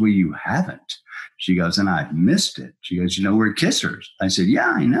 She goes, "Well, you haven't." She goes, "And I've missed it." She goes, "We're kissers." I said, "Yeah,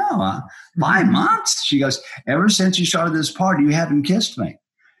 I know. 5 months?" She goes, "Ever since you started this party, you haven't kissed me."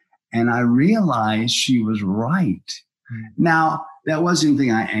 And I realized she was right. Now, that wasn't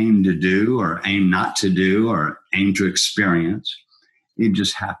anything I aimed to do or aimed not to do or aimed to experience. It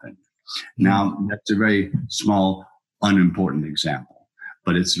just happened. Now, that's a very small, unimportant example,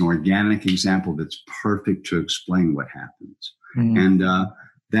 but it's an organic example that's perfect to explain what happens. And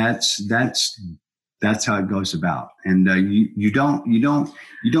that's how it goes about. And you don't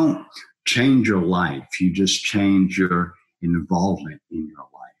change your life. You just change your involvement in your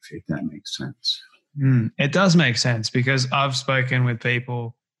life, if that makes sense. It does make sense, because I've spoken with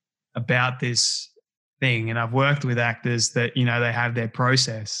people about this thing, and I've worked with actors that, they have their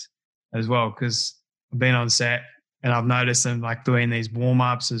process as well, because I've been on set and I've noticed them like doing these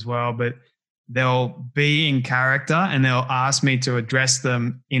warm-ups as well, but they'll be in character and they'll ask me to address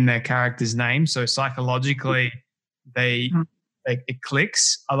them in their character's name. So psychologically it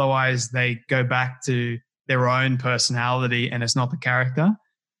clicks. Otherwise they go back to their own personality and it's not the character.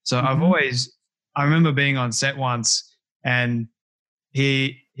 So I remember being on set once, and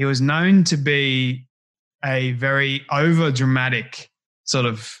he was known to be a very over dramatic sort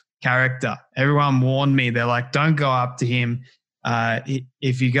of character. Everyone warned me. They're like, "Don't go up to him.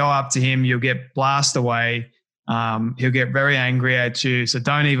 If you go up to him, you'll get blasted away. He'll get very angry at you. So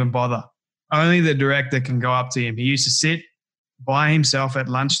don't even bother." Only the director can go up to him. He used to sit by himself at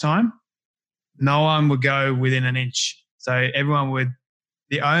lunchtime. No one would go within an inch. So everyone would.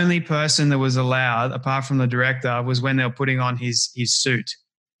 The only person that was allowed, apart from the director, was when they were putting on his suit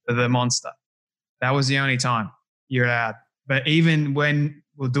for the monster. That was the only time you're allowed. But even when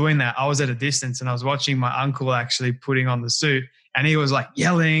we're doing that, I was at a distance and I was watching my uncle actually putting on the suit, and he was like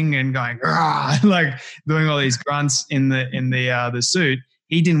yelling and going, "Rah!" like doing all these grunts in the suit.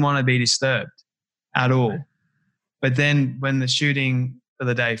 He didn't want to be disturbed at all. But then when the shooting for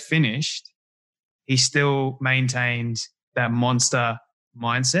the day finished, he still maintained that monster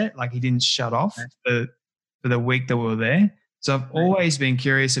mindset. Like he didn't shut off for the week that we were there. So I've always been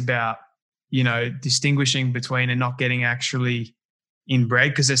curious about, distinguishing between and not getting actually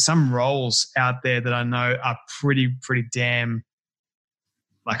inbred, because there's some roles out there that I know are pretty damn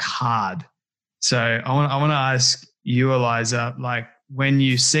like hard. So I want to ask you, Eliza, like when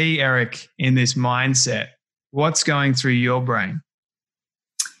you see Eric in this mindset, what's going through your brain?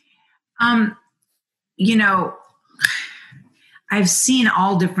 I've seen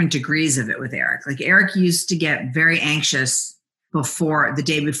all different degrees of it with Eric. Like Eric used to get very anxious the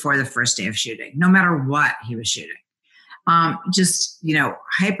day before the first day of shooting, no matter what he was shooting.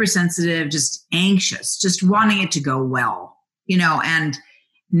 Hypersensitive, just anxious, just wanting it to go well, and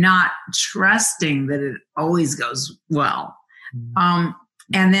not trusting that it always goes well.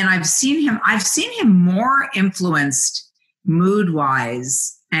 And then I've seen him more influenced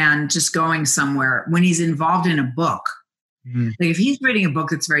mood-wise and just going somewhere when he's involved in a book. Mm-hmm. Like if he's reading a book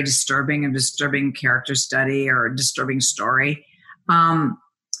that's very disturbing, a disturbing character study or a disturbing story,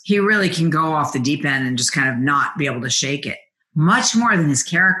 he really can go off the deep end and just kind of not be able to shake it, much more than his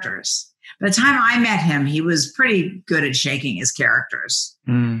characters. By the time I met him, he was pretty good at shaking his characters.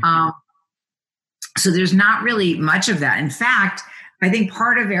 So there's not really much of that. In fact, I think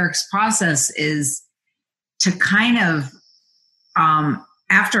part of Eric's process is to kind of,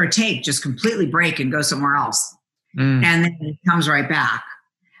 after a take, just completely break and go somewhere else. And then he comes right back.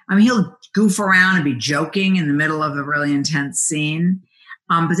 I mean, he'll goof around and be joking in the middle of a really intense scene.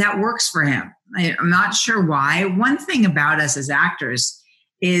 But that works for him. I'm not sure why. One thing about us as actors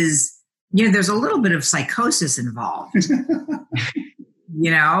is, there's a little bit of psychosis involved. And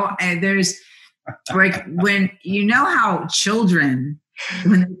there's like when how children,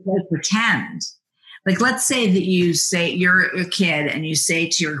 when they pretend, like let's say that you're a kid and you say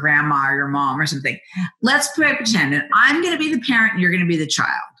to your grandma or your mom or something, let's pretend and I'm going to be the parent and you're going to be the child,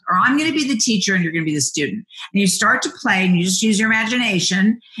 or I'm going to be the teacher and you're going to be the student. And you start to play and you just use your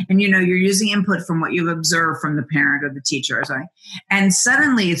imagination and, you're using input from what you've observed from the parent or the teacher or something. And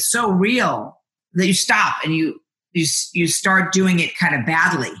suddenly it's so real that you stop and you start doing it kind of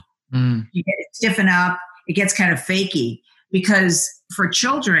badly. You get it stiffen up. It gets kind of fakey because for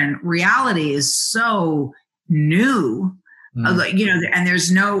children, reality is so new, and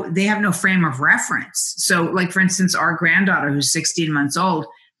they have no frame of reference. So like, for instance, our granddaughter who's 16 months old,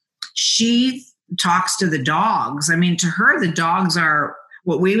 she talks to the dogs. I mean, to her, the dogs are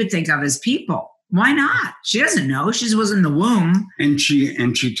what we would think of as people. Why not? She doesn't know. She was in the womb. And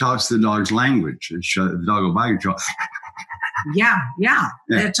she talks the dog's language. The dog will bite her. Yeah,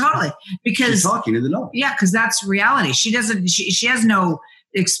 totally. Because she's talking to the dog. Yeah, because that's reality. She has no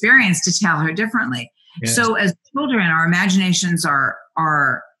experience to tell her differently. Yes. So as children, our imaginations are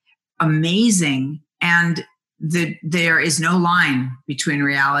amazing, and there is no line between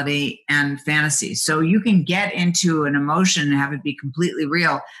reality and fantasy. So you can get into an emotion and have it be completely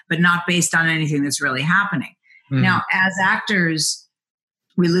real, but not based on anything that's really happening. Now, as actors,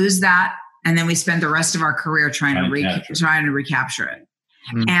 we lose that. And then we spend the rest of our career trying to recapture it.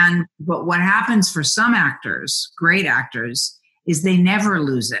 But what happens for some actors, great actors, is they never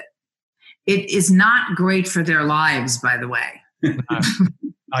lose it. It is not great for their lives, by the way.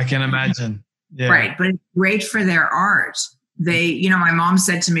 I can imagine. Yeah. Right. But it's great for their art. My mom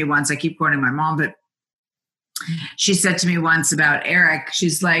said to me once, I keep quoting my mom, but she said to me once about Eric,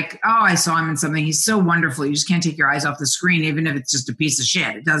 she's like, oh, I saw him in something. He's so wonderful. You just can't take your eyes off the screen, even if it's just a piece of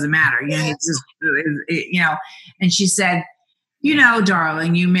shit. It doesn't matter. It's just, and she said,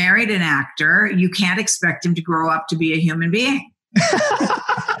 darling, you married an actor. You can't expect him to grow up to be a human being.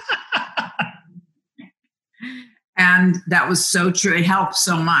 And that was so true. It helped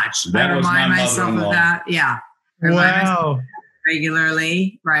so much. I remind myself of that. Yeah. Wow.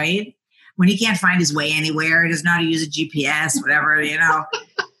 Regularly, right? When he can't find his way anywhere, he doesn't know how to use a GPS, whatever,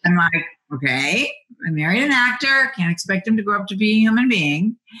 I'm like, okay, I married an actor, can't expect him to grow up to be a human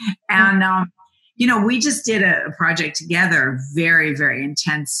being. And, we just did a project together, very, very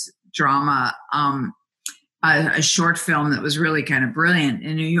intense drama, a short film that was really kind of brilliant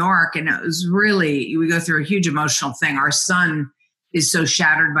in New York. And it was really, we go through a huge emotional thing. Our son is so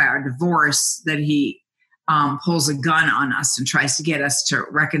shattered by our divorce that he pulls a gun on us and tries to get us to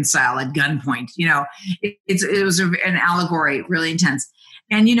reconcile at gunpoint. It was an allegory, really intense.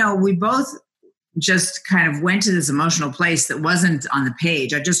 And, we both just kind of went to this emotional place that wasn't on the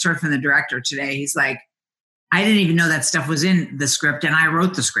page. I just heard from the director today. He's like, I didn't even know that stuff was in the script, and I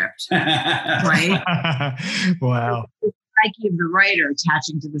wrote the script. Right? Wow. The psyche of the writer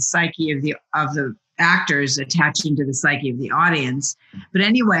attaching to the psyche of the actors, attaching to the psyche of the audience. But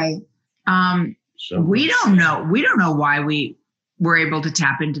anyway, we don't know why we were able to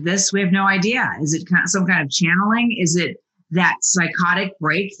tap into this. We have no idea. Is it some kind of channeling? Is it that psychotic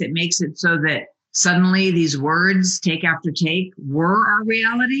break that makes it so that suddenly these words, take after take, were our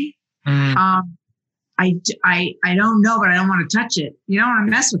reality? I don't know, but I don't want to touch it. You don't want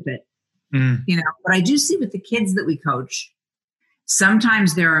to mess with it. But I do see with the kids that we coach,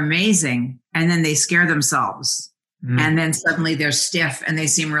 sometimes they're amazing and then they scare themselves. And then suddenly they're stiff and they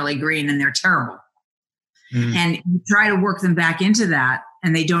seem really green and they're terrible. And you try to work them back into that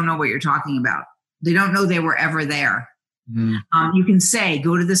and they don't know what you're talking about. They don't know they were ever there. You can say,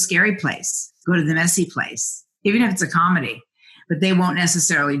 go to the scary place, go to the messy place, even if it's a comedy, but they won't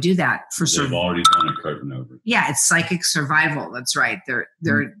necessarily do that for They've already done a curtain over. Yeah, it's psychic survival. That's right.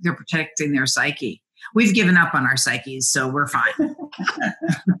 They're protecting their psyche. We've given up on our psyches, so we're fine.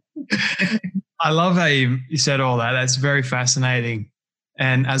 I love how you said all that. That's very fascinating.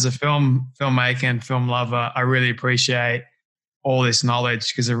 And as a filmmaker and film lover, I really appreciate all this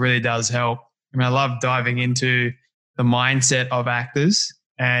knowledge because it really does help. I mean, I love diving into the mindset of actors.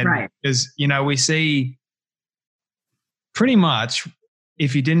 And because, we see pretty much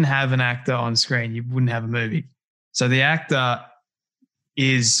if you didn't have an actor on screen, you wouldn't have a movie. So the actor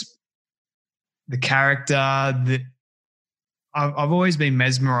is the character that I've always been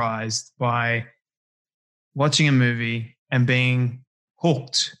mesmerized by watching a movie and being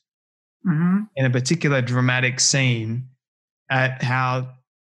hooked in a particular dramatic scene at how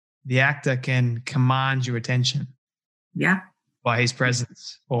the actor can command your attention. Yeah. By his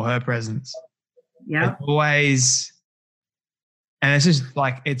presence or her presence. Yeah. It's always, and it's just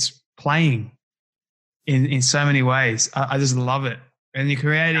like it's playing in so many ways. I just love it. And you're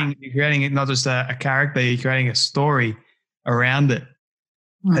creating it not just a character, you're creating a story around it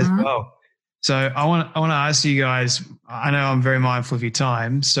as well. So I want to ask you guys, I know I'm very mindful of your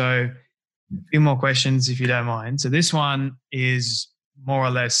time, so a few more questions if you don't mind. So this one is more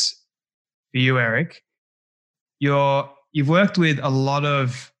or less for you, Eric. You've worked with a lot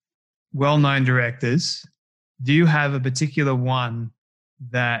of well-known directors. Do you have a particular one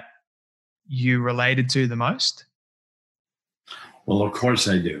that you related to the most? Well, of course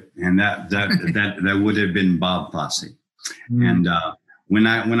I do, and that would have been Bob Fosse. And when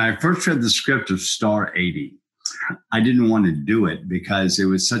I first read the script of Star 80, I didn't want to do it because it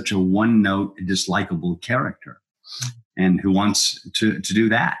was such a one-note, dislikable character, and who wants to do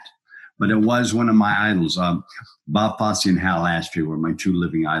that? But it was one of my idols. Bob Fosse and Hal Ashby were my two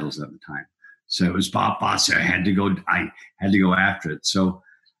living idols at the time. So it was Bob Fosse. I had to go after it. So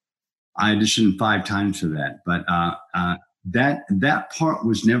I auditioned 5 times for that. But that part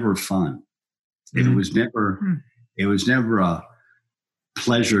was never fun. It was never a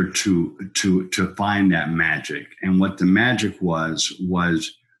pleasure to find that magic. And what the magic was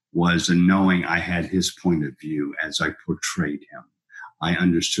a knowing I had his point of view as I portrayed him. I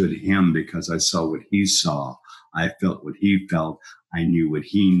understood him because I saw what he saw. I felt what he felt. I knew what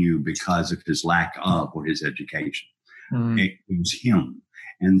he knew because of his lack of or his education. It was him.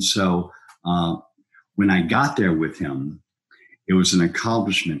 And so when I got there with him, it was an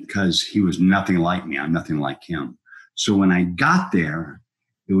accomplishment because he was nothing like me. I'm nothing like him. So when I got there,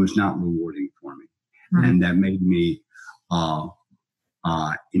 it was not rewarding for me. And that made me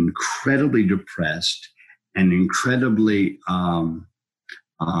incredibly depressed and incredibly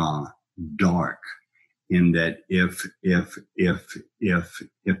dark, in that if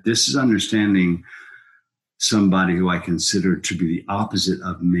this is understanding somebody who I consider to be the opposite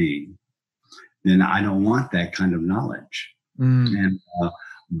of me, then I don't want that kind of knowledge. And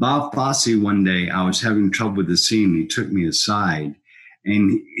Bob Fosse, one day I was having trouble with the scene. He took me aside,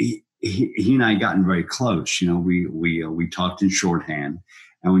 and he and I gotten very close. We talked in shorthand,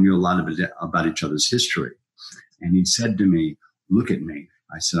 and we knew a lot about each other's history. And he said to me, "Look at me."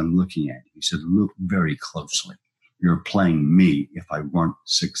 I said, "I'm looking at you." He said, "Look very closely. You're playing me if I weren't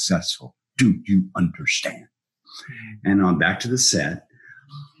successful. Do you understand?" And on back to the set,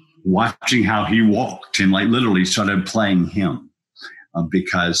 watching how he walked and literally started playing him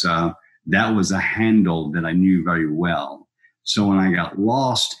because that was a handle that I knew very well. So when I got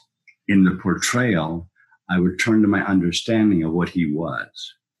lost in the portrayal, I would turn to my understanding of what he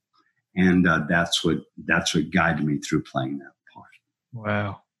was. And that's what guided me through playing that part.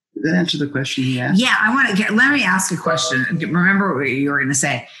 Wow. Did that answer the question you asked? Yeah, let me ask a question. Remember what you were going to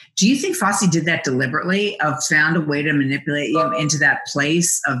say. Do you think Fosse did that deliberately, found a way to manipulate you into that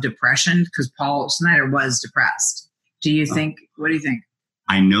place of depression? Because Paul Snider was depressed. What do you think?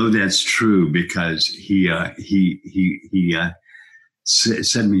 I know that's true because he said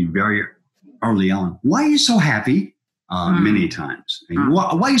to me very early on, "Why are you so happy?" Many times. And, why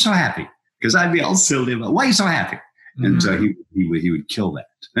are you so happy? Because I'd be all silly about, "Why are you so happy?" And so he would kill that,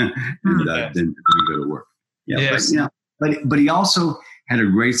 and then go to work. Yeah, yes. But he also had a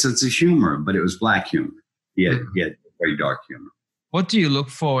great sense of humor, but it was black humor. He had very dark humor. What do you look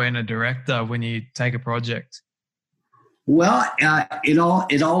for in a director when you take a project? Well, it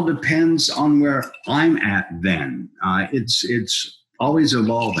all depends on where I'm at then. It's always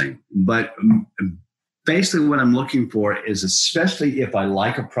evolving, but basically what I'm looking for is, especially if I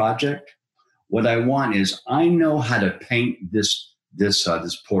like a project, what I want is, I know how to paint this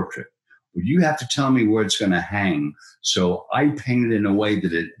portrait. You have to tell me where it's going to hang. So I paint it in a way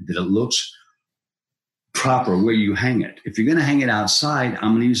that it looks proper where you hang it. If you're going to hang it outside,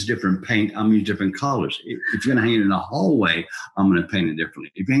 I'm going to use a different paint. I'm going to use different colors. If you're going to hang it in a hallway, I'm going to paint it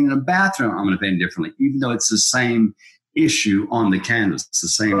differently. If you're hanging it in a bathroom, I'm going to paint it differently, even though it's the same issue on the canvas. It's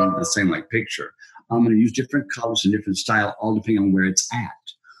the same like picture. I'm going to use different colors and different style, all depending on where it's at.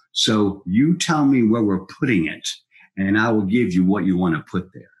 So you tell me where we're putting it, and I will give you what you want to put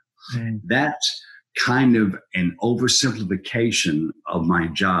there. That's kind of an oversimplification of my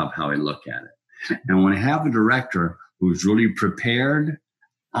job, how I look at it. And when I have a director who's really prepared,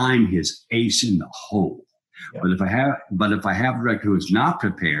 I'm his ace in the hole. Yeah. But if I have a director who is not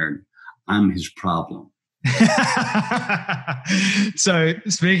prepared, I'm his problem. So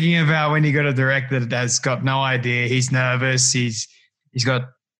speaking about when you got a director that's got no idea, he's nervous, he's got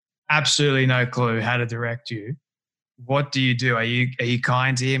absolutely no clue how to direct you. What do you do? Are you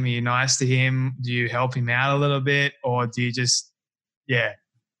kind to him? Are you nice to him? Do you help him out a little bit, or do you just, yeah?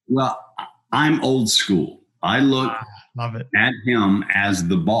 Well, I'm old school. I look love it. at him as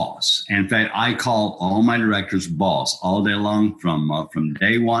the boss. In fact, I call all my directors boss all day long, from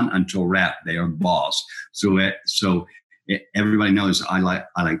day one until wrap. They are boss. So everybody knows I like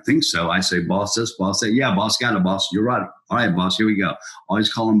think so. I say boss this, boss that. Yeah, boss got it, boss. You're right. All right, boss. Here we go.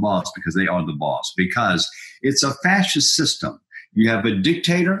 Always call them boss because they are the boss. Because it's a fascist system. You have a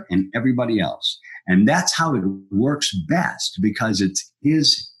dictator and everybody else, and that's how it works best because it's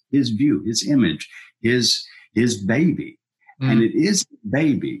his view, his image, his baby. And it is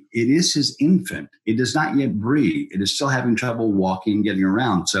baby. It is his infant. It does not yet breathe. It is still having trouble walking, getting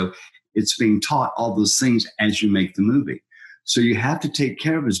around. So it's being taught all those things as you make the movie. So you have to take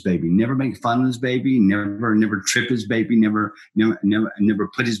care of his baby. Never make fun of his baby. Never trip his baby. Never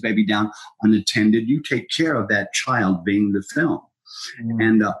put his baby down unattended. You take care of that child being the film.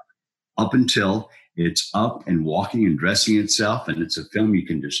 And up until it's up and walking and dressing itself, and it's a film you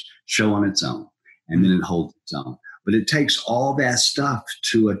can just show on its own, and then it holds its own. But it takes all that stuff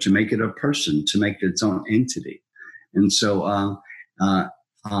to make it a person, to make it its own entity. And so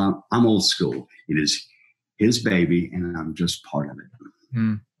I'm old school. It is his baby, and I'm just part of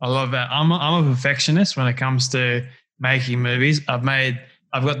it. I love that. I'm a perfectionist when it comes to making movies. I've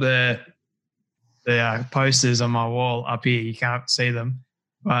got the posters on my wall up here. You can't see them,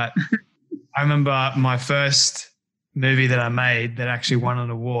 but I remember my first movie that I made that actually won an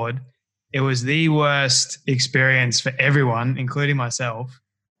award. It was the worst experience for everyone, including myself,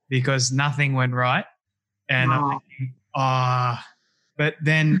 because nothing went right. And I'm thinking, but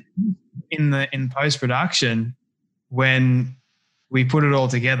then in post-production, when we put it all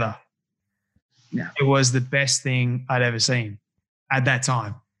together, it was the best thing I'd ever seen at that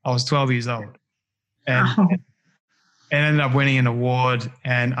time. I was 12 years old. And it ended up winning an award,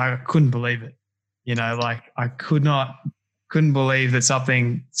 and I couldn't believe it. I couldn't believe that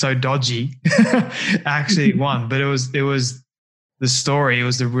something so dodgy actually won. But it was the story, it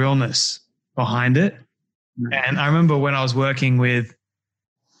was the realness behind it. And I remember when I was working with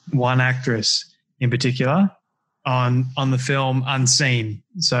one actress in particular on the film Unseen.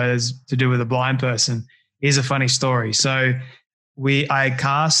 So it's to do with a blind person. Here's a funny story. So I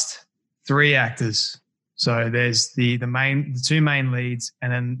cast 3 actors. So there's the 2 main leads,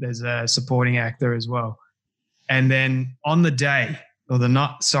 and then there's a supporting actor as well. And then on the day, or the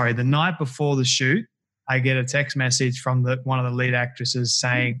night before the shoot, I get a text message from one of the lead actresses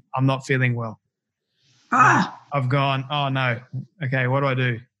saying, "I'm not feeling well." I've gone, oh no. Okay, what do I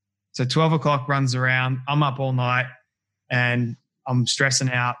do? So 12 o'clock runs around. I'm up all night and I'm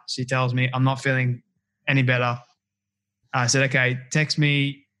stressing out. She tells me I'm not feeling any better. I said, okay, text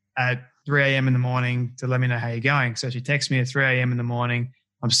me at 3 a.m. in the morning to let me know how you're going. So she texts me at 3 a.m. in the morning.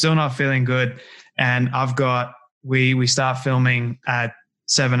 I'm still not feeling good. And we start filming at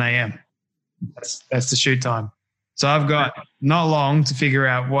 7 a.m. That's the shoot time. So I've got not long to figure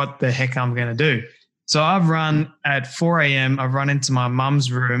out what the heck I'm going to do. So I've run at 4 a.m. I've run into my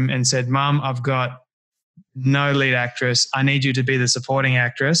mum's room and said, Mum, I've got no lead actress. I need you to be the supporting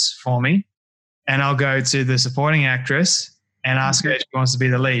actress for me. And I'll go to the supporting actress and ask her if she wants to be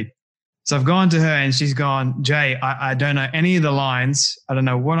the lead. So I've gone to her and she's gone, Jay, I don't know any of the lines. I don't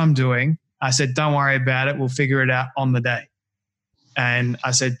know what I'm doing. I said, don't worry about it. We'll figure it out on the day. And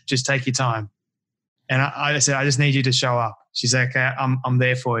I said, just take your time. And I said, I just need you to show up. She's like, okay, I'm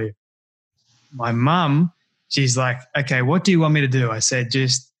there for you. My mum, she's like, okay, what do you want me to do? I said,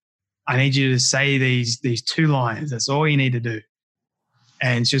 I need you to say these 2 lines. That's all you need to do.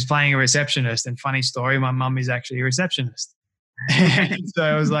 And she was playing a receptionist. And funny story, my mum is actually a receptionist. So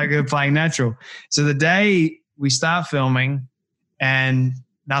it was like playing natural. So the day we start filming and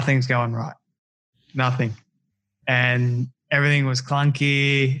nothing's going right. Nothing. And everything was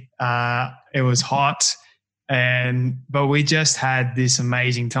clunky. It was hot. But we just had this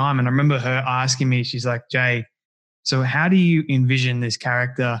amazing time. And I remember her asking me, she's like, Jay, so how do you envision this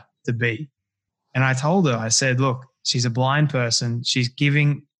character to be? And I told her, I said, look, she's a blind person. She's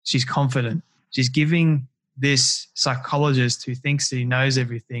confident. She's giving this psychologist who thinks that he knows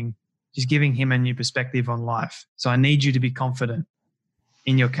everything, she's giving him a new perspective on life. So I need you to be confident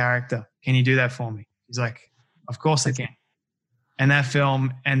in your character. Can you do that for me? He's like, of course I can. And that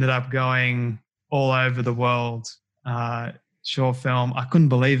film ended up going all over the world. Short film. I couldn't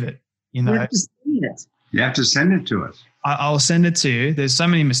believe it. You know, You have to see it. You have to send it to us. I'll send it to you. There's so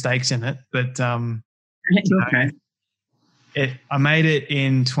many mistakes in it, but It's okay. I made it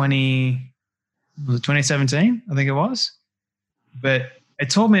in 2017, I think it was. But it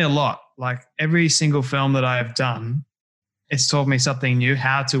taught me a lot. Like every single film that I have done, it's taught me something new,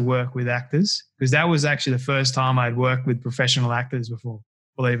 how to work with actors. Because that was actually the first time I'd worked with professional actors before,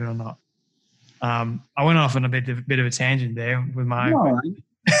 believe it or not. I went off on a bit of a tangent there with my... No,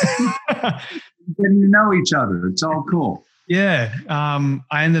 getting to know each other. It's all cool. Yeah.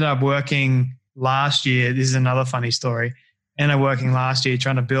 I ended up working last year. This is another funny story. I ended up working last year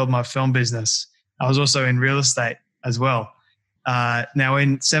trying to build my film business. I was also in real estate as well. Now,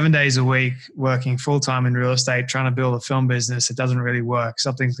 in 7 days a week, working full-time in real estate, trying to build a film business, it doesn't really work.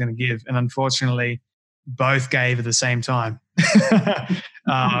 Something's going to give. And unfortunately, both gave at the same time.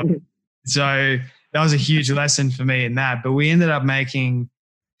 So that was a huge lesson for me in that. But we ended up making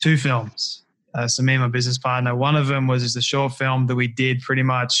 2 films. So me and my business partner, one of them was just a short film that we did pretty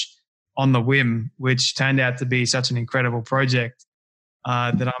much on the whim, which turned out to be such an incredible project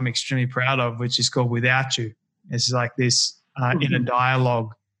that I'm extremely proud of, which is called Without You. It's like this inner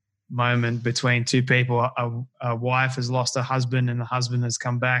dialogue moment between 2 people. A wife has lost her husband and the husband has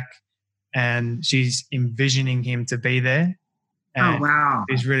come back and she's envisioning him to be there. And oh, wow.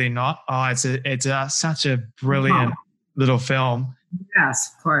 He's really not. Oh, it's such a brilliant little film. Yes,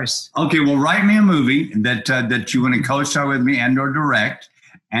 of course. Okay, well, write me a movie that you want to co-star with me and or direct,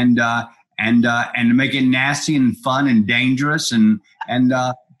 and to make it nasty and fun and dangerous and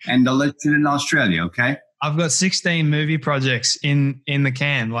let's do it in Australia. Okay. I've got 16 movie projects in the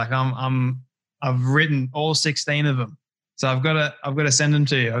can. Like I've written all 16 of them. So I've got to send them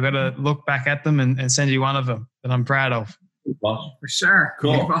to you. I've got to look back at them and send you one of them that I'm proud of. For sure.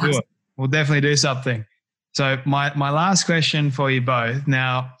 Cool. We'll definitely do something. So my last question for you both.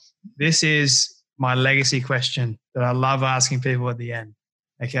 Now, this is my legacy question that I love asking people at the end.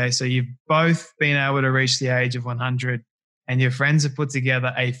 Okay, so you've both been able to reach the age of 100 and your friends have put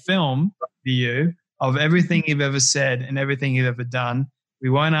together a film for you of everything you've ever said and everything you've ever done. We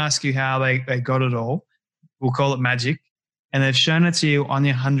won't ask you how they got it all. We'll call it magic. And they've shown it to you on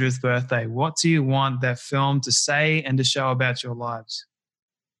your 100th birthday. What do you want that film to say and to show about your lives?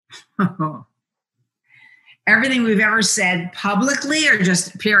 Everything we've ever said publicly or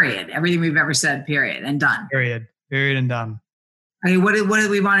just period? Everything we've ever said, period, and done. Period and done. Okay, what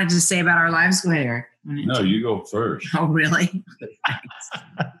did we wanted to say about our lives? Go ahead, Eric. No, you go first. Oh, really?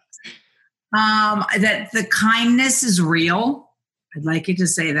 That the kindness is real. I'd like you to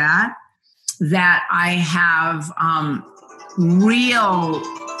say that. That I have real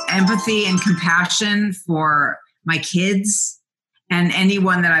empathy and compassion for my kids and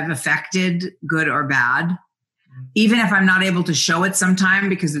anyone that I've affected, good or bad, even if I'm not able to show it sometime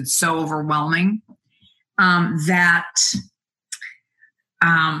because it's so overwhelming. That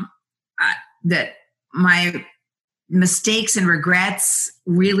my mistakes and regrets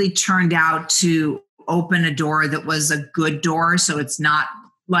really turned out to open a door that was a good door. So it's not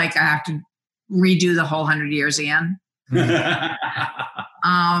like I have to redo the whole 100 years again.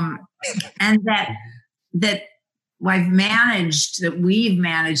 And that we've managed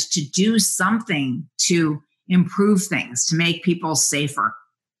to do something to improve things, to make people safer,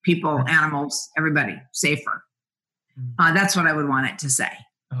 people, animals, everybody safer. That's what I would want it to say.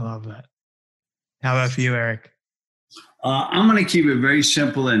 I love that. How about for you, Eric? I'm going to keep it very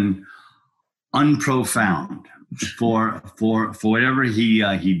simple and unprofound. For whatever he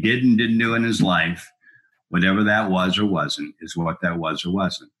did and didn't do in his life, whatever that was or wasn't, is what that was or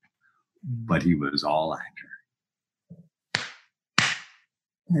wasn't. But he was all actor.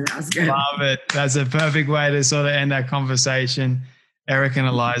 That was good. Love it. That's a perfect way to sort of end our conversation. Eric and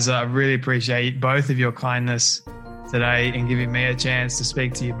Eliza, I really appreciate both of your kindness today and giving me a chance to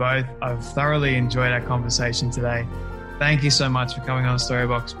speak to you both. I've thoroughly enjoyed our conversation today. Thank you so much for coming on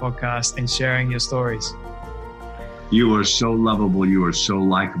Storybox Podcast and sharing your stories. You are so lovable. You are so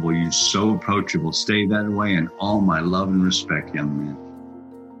likable. You're so approachable. Stay that way, and all my love and respect, young man.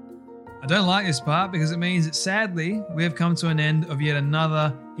 I don't like this part because it means that sadly we have come to an end of yet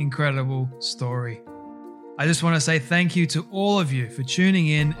another incredible story. I just want to say thank you to all of you for tuning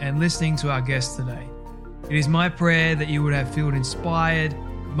in and listening to our guest today. It is my prayer that you would have felt inspired,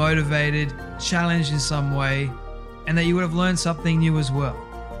 motivated, challenged in some way, and that you would have learned something new as well.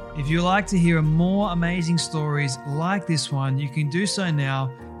 If you'd like to hear more amazing stories like this one, you can do so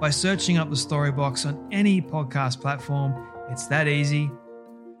now by searching up the Storybox on any podcast platform. It's that easy.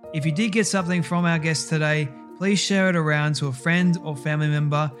 If you did get something from our guest today, please share it around to a friend or family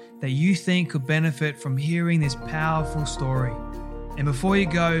member that you think could benefit from hearing this powerful story. And before you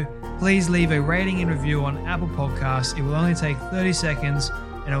go, please leave a rating and review on Apple Podcasts. It will only take 30 seconds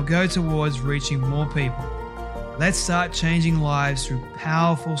and it will go towards reaching more people. Let's start changing lives through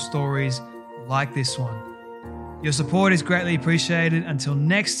powerful stories like this one. Your support is greatly appreciated. Until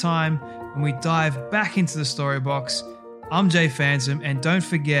next time, when we dive back into the Storybox, I'm Jay Phantom, and don't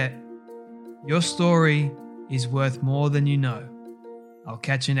forget, your story is worth more than you know. I'll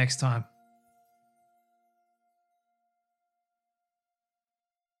catch you next time.